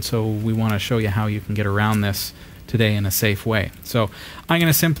you, and so we want to show you how you can get around this today in a safe way. So I'm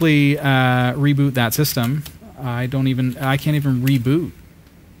going to simply reboot that system. I can't even reboot.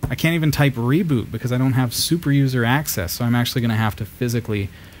 I can't even type reboot because I don't have super user access, so I'm actually going to have to physically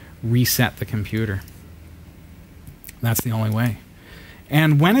reset the computer. That's the only way.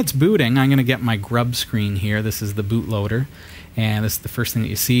 And when it's booting, I'm going to get my grub screen here. This is the bootloader, and this is the first thing that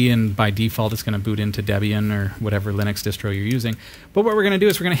you see, and by default it's going to boot into Debian or whatever Linux distro you're using. But what we're going to do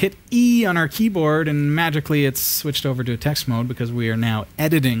is we're going to hit E on our keyboard, and magically it's switched over to text mode because we are now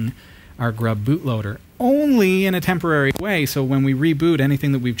editing our grub bootloader, only in a temporary way. So when we reboot,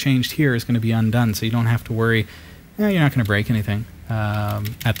 anything that we've changed here is going to be undone, so you don't have to worry. You're not going to break anything.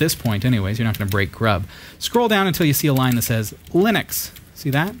 At this point anyways, you're not going to break grub. Scroll down until you see a line that says Linux. See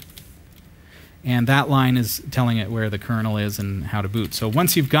that? And that line is telling it where the kernel is and how to boot. So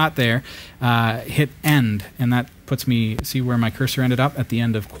once you've got there, hit end, and that puts me, see where my cursor ended up? At the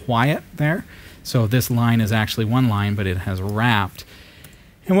end of quiet there. So this line is actually one line, but it has wrapped.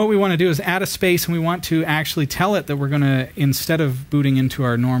 And what we want to do is add a space, and we want to actually tell it that we're going to, instead of booting into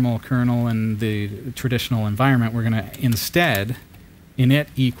our normal kernel and the traditional environment, we're going to instead init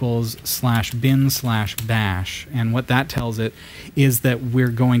equals /bin/bash. And what that tells it is that we're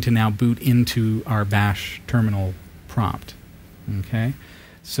going to now boot into our bash terminal prompt. Okay?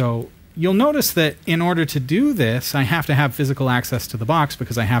 So you'll notice that in order to do this, I have to have physical access to the box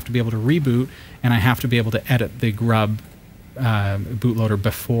because I have to be able to reboot and I have to be able to edit the grub bootloader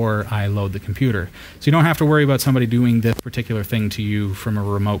before I load the computer. So you don't have to worry about somebody doing this particular thing to you from a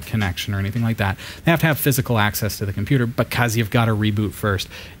remote connection or anything like that. They have to have physical access to the computer because you've got to reboot first.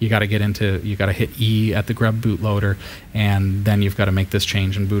 You got to hit E at the grub bootloader, and then you've got to make this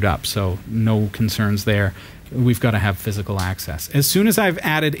change and boot up. So no concerns there. We've got to have physical access. As soon as I've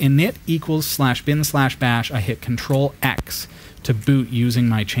added init equals /bin/bash, I hit Control X to boot using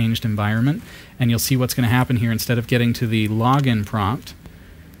my changed environment. And you'll see what's going to happen here. Instead of getting to the login prompt,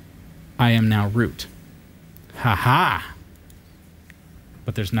 I am now root. Ha-ha!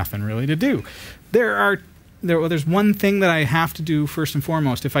 But there's nothing really to do. There's one thing that I have to do first and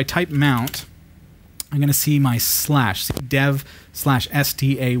foremost. If I type mount, I'm going to see my slash. See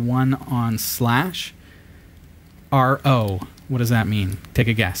dev/sta1 on slash RO. What does that mean? Take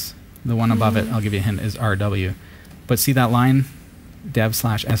a guess. The one above it, I'll give you a hint, is RW. But see that line?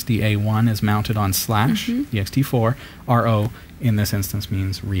 Dev/sda1 is mounted on slash ext4. RO in this instance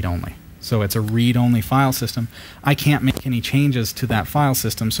means read-only. So it's a read-only file system. I can't make any changes to that file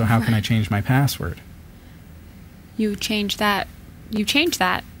system, so how can I change my password? You change that. You change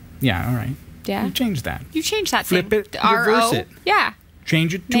that. Yeah, all right. Yeah. You change that. You change that Flip thing. it, reverse it. Yeah.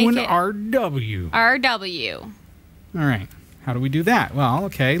 Change it to Make an it RW. RW. All right. How do we do that? Well,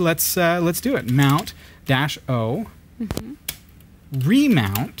 okay, let's do it. Mount -O.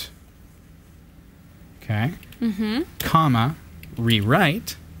 Remount, okay, comma,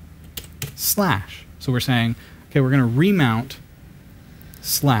 rewrite, slash. So we're saying, okay, we're going to remount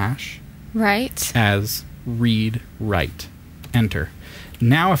slash Right. as read write. Enter.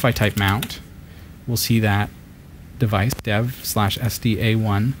 Now if I type mount, we'll see that device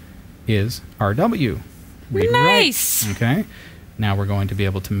dev/sda1 is RW. Read Nice. write. Okay. Now we're going to be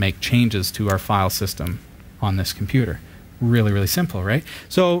able to make changes to our file system on this computer. Really, really simple, right?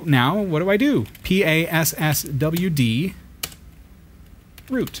 So now, what do? PASSWD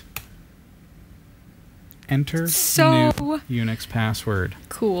root. Enter new Unix password.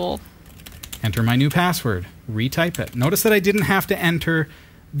 Cool. Enter my new password. Retype it. Notice that I didn't have to enter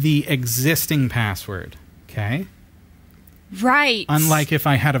the existing password, okay? Right. Unlike if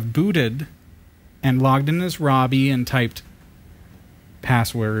I had have booted and logged in as Robbie and typed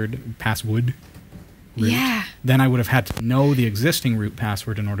password, root, yeah. then I would have had to know the existing root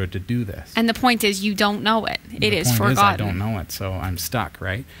password in order to do this. And the point is, you don't know it. It is forgotten. I don't know it, so I'm stuck,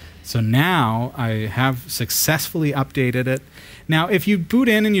 right? So now I have successfully updated it. Now, if you boot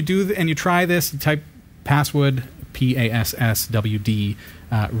in and you try this, you type password PASSWD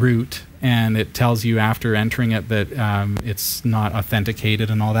root, and it tells you after entering it that it's not authenticated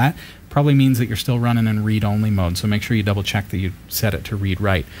and all that, probably means that you're still running in read-only mode. So make sure you double-check that you set it to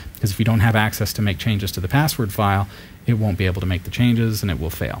read-write, because if you don't have access to make changes to the password file, it won't be able to make the changes and it will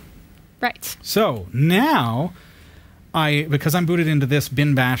fail. Right. So now, because I'm booted into this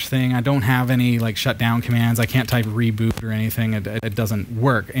bin bash thing, I don't have any like shutdown commands. I can't type reboot or anything. It doesn't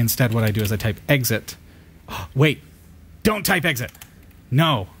work. Instead, what I do is I type exit. Oh, wait, don't type exit.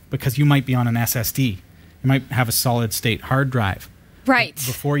 No, because you might be on an SSD. You might have a solid state hard drive. Right.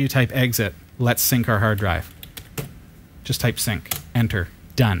 Before you type exit, let's sync our hard drive. Just type sync. Enter.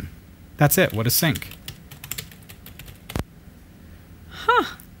 Done. That's it. What is sync?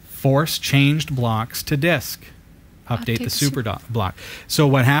 Huh. Force changed blocks to disk. Update the super block. So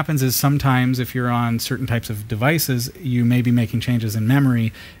what happens is sometimes if you're on certain types of devices, you may be making changes in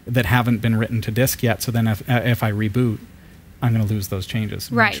memory that haven't been written to disk yet. So then if I reboot, I'm going to lose those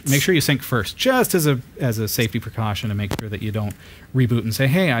changes. Right. Make sure you sync first, just as a safety precaution to make sure that you don't reboot and say,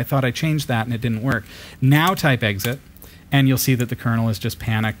 hey, I thought I changed that and it didn't work. Now type exit, and you'll see that the kernel is just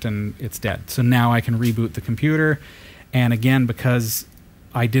panicked and it's dead. So now I can reboot the computer. And again, because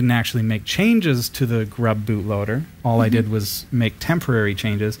I didn't actually make changes to the grub bootloader, all I did was make temporary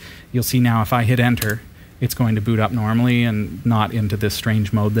changes. You'll see now if I hit enter, it's going to boot up normally and not into this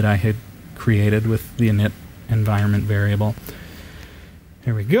strange mode that I had created with the init environment variable.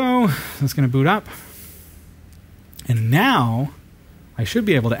 There we go. It's going to boot up. And now I should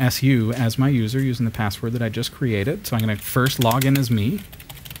be able to SU as my user using the password that I just created. So I'm going to first log in as me.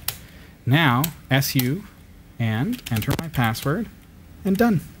 Now SU and enter my password. And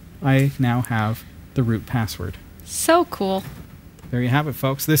done. I now have the root password. So cool. There you have it,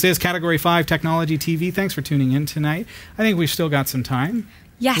 folks. This is Category 5 Technology TV. Thanks for tuning in tonight. I think we've still got some time.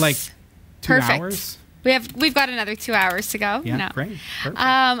 Yes. Like 2 Perfect. hours. We've got another 2 hours to go. Yeah, no. great. Perfect.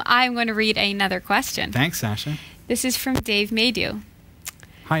 I'm going to read another question. Thanks, Sasha. This is from Dave Maydew.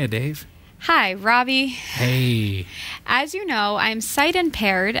 Hiya, Dave. Hi, Robbie. Hey. As you know, I'm sight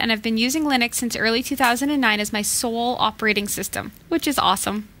impaired and have been using Linux since early 2009 as my sole operating system, which is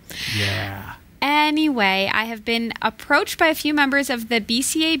awesome. Yeah. Anyway, I have been approached by a few members of the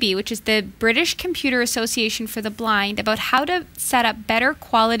BCAB, which is the British Computer Association for the Blind, about how to set up better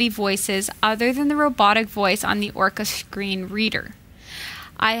quality voices other than the robotic voice on the Orca screen reader.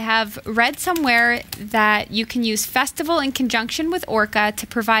 I have read somewhere that you can use Festival in conjunction with Orca to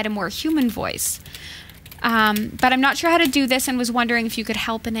provide a more human voice. But I'm not sure how to do this and was wondering if you could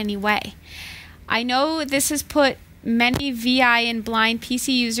help in any way. I know this has put many VI and blind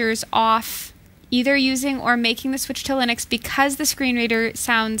PC users off either using or making the switch to Linux because the screen reader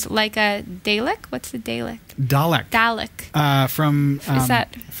sounds like a Dalek. What's the Dalek? Dalek. Dalek. From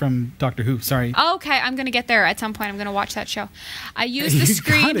Doctor Who. Sorry. Oh, okay, I'm going to get there at some point. I'm going to watch that show. I use the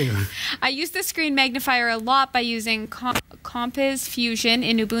screen magnifier a lot by using Compiz Fusion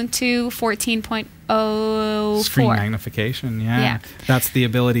in Ubuntu 14.04. Screen magnification. Yeah. That's the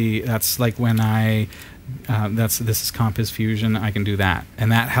ability. That's like when this is Compiz Fusion. I can do that,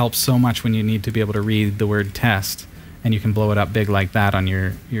 and that helps so much when you need to be able to read the word test, and you can blow it up big like that on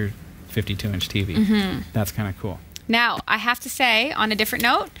your 52-inch TV. Mm-hmm. That's kind of cool. Now, I have to say, on a different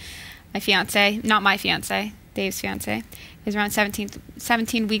note, my fiance, not my fiance, Dave's fiance, is around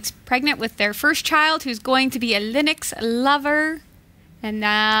 17 weeks pregnant with their first child, who's going to be a Linux lover. And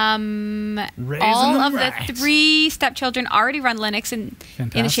all of the 3 stepchildren already run Linux in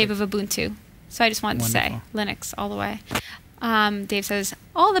the shape of Ubuntu. So I just wanted to say Linux all the way. Dave says,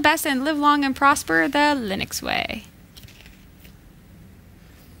 all the best and live long and prosper the Linux way.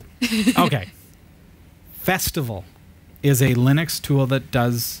 Okay. Festival is a Linux tool that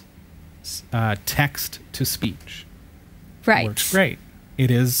does text to speech. Right. Works great. It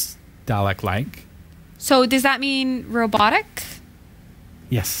is Dalek-like. So does that mean robotic?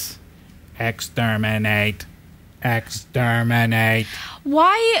 Yes. Exterminate. Exterminate.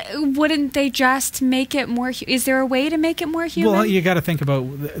 Why wouldn't they just make it more... Is there a way to make it more human? Well, you got to think about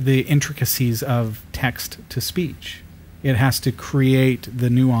the intricacies of text to speech. It has to create the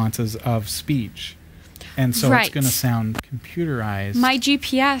nuances of speech. And so it's going to sound computerized. My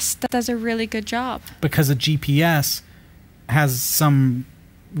GPS does a really good job. Because a GPS has some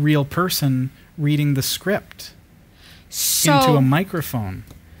real person reading the script into a microphone.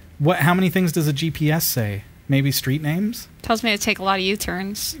 How many things does a GPS say? Maybe street names? Tells me to take a lot of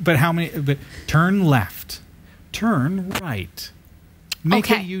U-turns. But how many? But turn left, turn right, make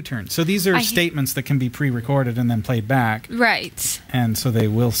a U-turn. So these are statements that can be pre-recorded and then played back. Right. And so they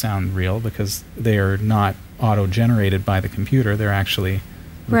will sound real because they are not auto-generated by the computer. They're actually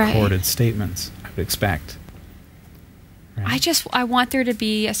recorded statements, I would expect. Right? I want there to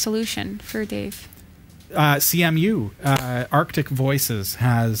be a solution for Dave. CMU, Arctic Voices,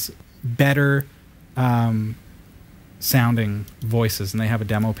 has better sounding voices, and they have a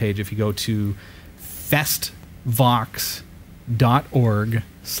demo page. If you go to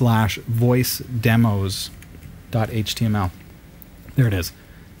festvox.org/voicedemos.html, there it is.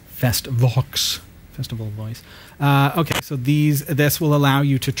 Festvox, festival voice. Okay, so this will allow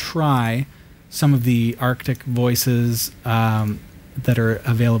you to try some of the Arctic voices that are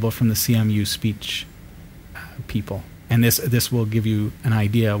available from the CMU speech people, and this will give you an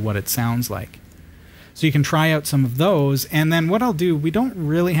idea of what it sounds like. So you can try out some of those, and then what I'll do, we don't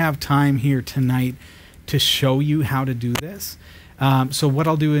really have time here tonight to show you how to do this. So what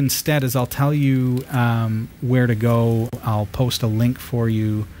I'll do instead is I'll tell you where to go. I'll post a link for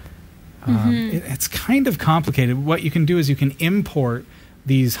you. It's kind of complicated. What you can do is you can import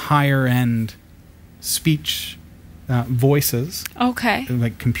these higher-end speech voices,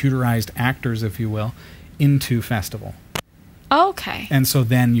 like computerized actors, if you will, into Festival. Okay. And so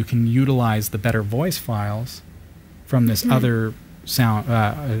then you can utilize the better voice files from this other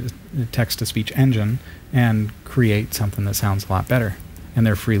sound text-to-speech engine and create something that sounds a lot better. And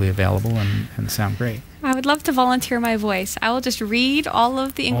they're freely available and sound great. I would love to volunteer my voice. I will just read all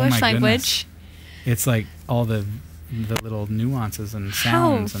of the English language. Goodness. It's like all the little nuances and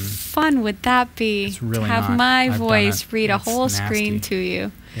sounds. How fun would that be? It's really to have my voice read a whole screen to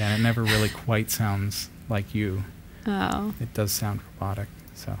you. Yeah, it never really quite sounds like you. Oh. It does sound robotic.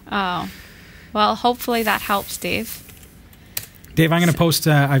 So. Oh. Well, hopefully that helps, Dave. Dave, I'm going to post.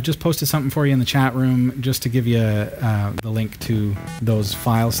 I've just posted something for you in the chat room, just to give you the link to those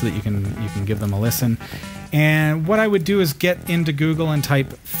files so that you can give them a listen. And what I would do is get into Google and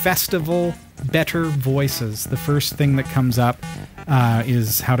type Festival Better Voices. The first thing that comes up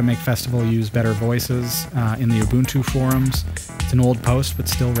is how to make Festival use better voices in the Ubuntu forums. It's an old post, but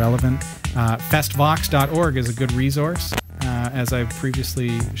still relevant. Festvox.org is a good resource, as I've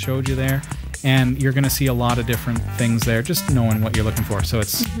previously showed you there. And you're going to see a lot of different things there, just knowing what you're looking for. So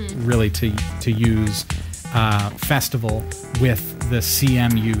it's really to use Festival with the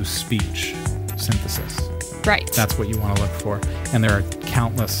CMU speech synthesis. Right. That's what you want to look for. And there are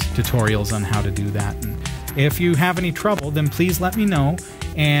countless tutorials on how to do that. And if you have any trouble, then please let me know.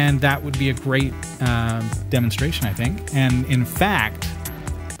 And that would be a great demonstration, I think. And in fact,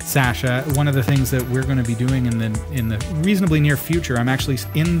 Sasha, one of the things that we're going to be doing in the reasonably near future, I'm actually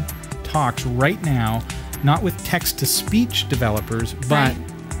in talks right now, not with text-to-speech developers, but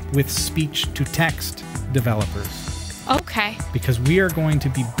with speech-to-text developers. Okay. Because we are going to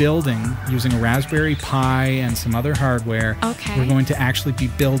be building, using a Raspberry Pi and some other hardware, we're going to actually be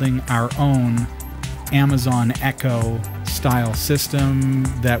building our own Amazon Echo style system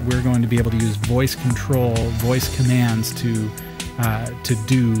that we're going to be able to use voice control, voice commands to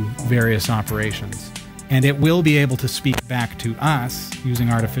do various operations. And it will be able to speak back to us using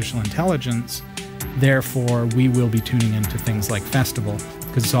artificial intelligence. Therefore, we will be tuning into things like Festival,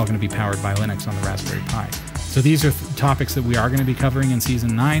 because it's all going to be powered by Linux on the Raspberry Pi. So these are topics that we are going to be covering in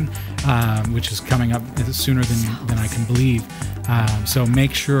Season 9, which is coming up sooner than I can believe. So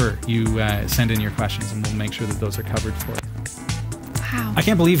make sure you send in your questions, and we'll make sure that those are covered for you. Wow. I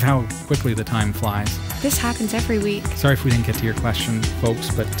can't believe how quickly the time flies. This happens every week. Sorry if we didn't get to your question, folks,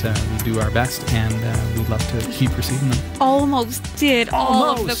 but we do our best, and we'd love to keep receiving them. Almost did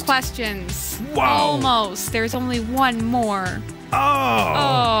all of the questions. Whoa! Almost. There's only one more.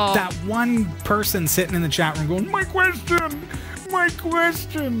 Oh! That one person sitting in the chat room going, my question! My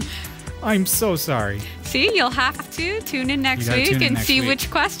question! I'm so sorry. See, you'll have to tune in next week and see which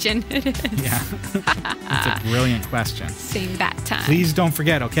question it is. Yeah. It's a brilliant question. Same bat time. Please don't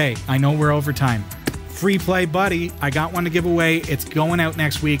forget, okay, I know we're over time. Free Play Buddy, I got one to give away. It's going out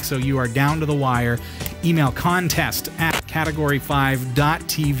next week, so you are down to the wire. Email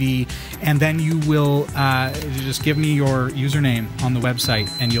contest@category5.tv, and then you will just give me your username on the website,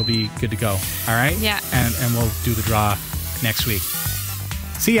 and you'll be good to go. All right? Yeah. And we'll do the draw next week.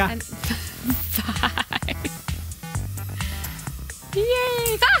 See ya. Bye.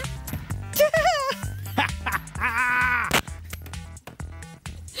 Yay!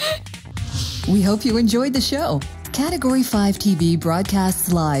 We hope you enjoyed the show. Category 5 TV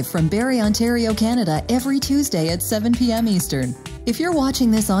broadcasts live from Barrie, Ontario, Canada every Tuesday at 7 p.m. Eastern. If you're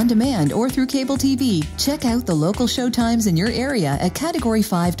watching this on demand or through cable TV, check out the local showtimes in your area at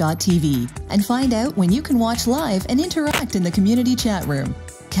category5.tv and find out when you can watch live and interact in the community chat room.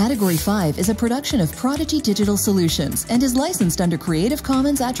 Category 5 is a production of Prodigy Digital Solutions and is licensed under Creative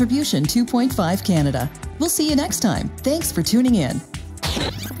Commons Attribution 2.5 Canada. We'll see you next time. Thanks for tuning in.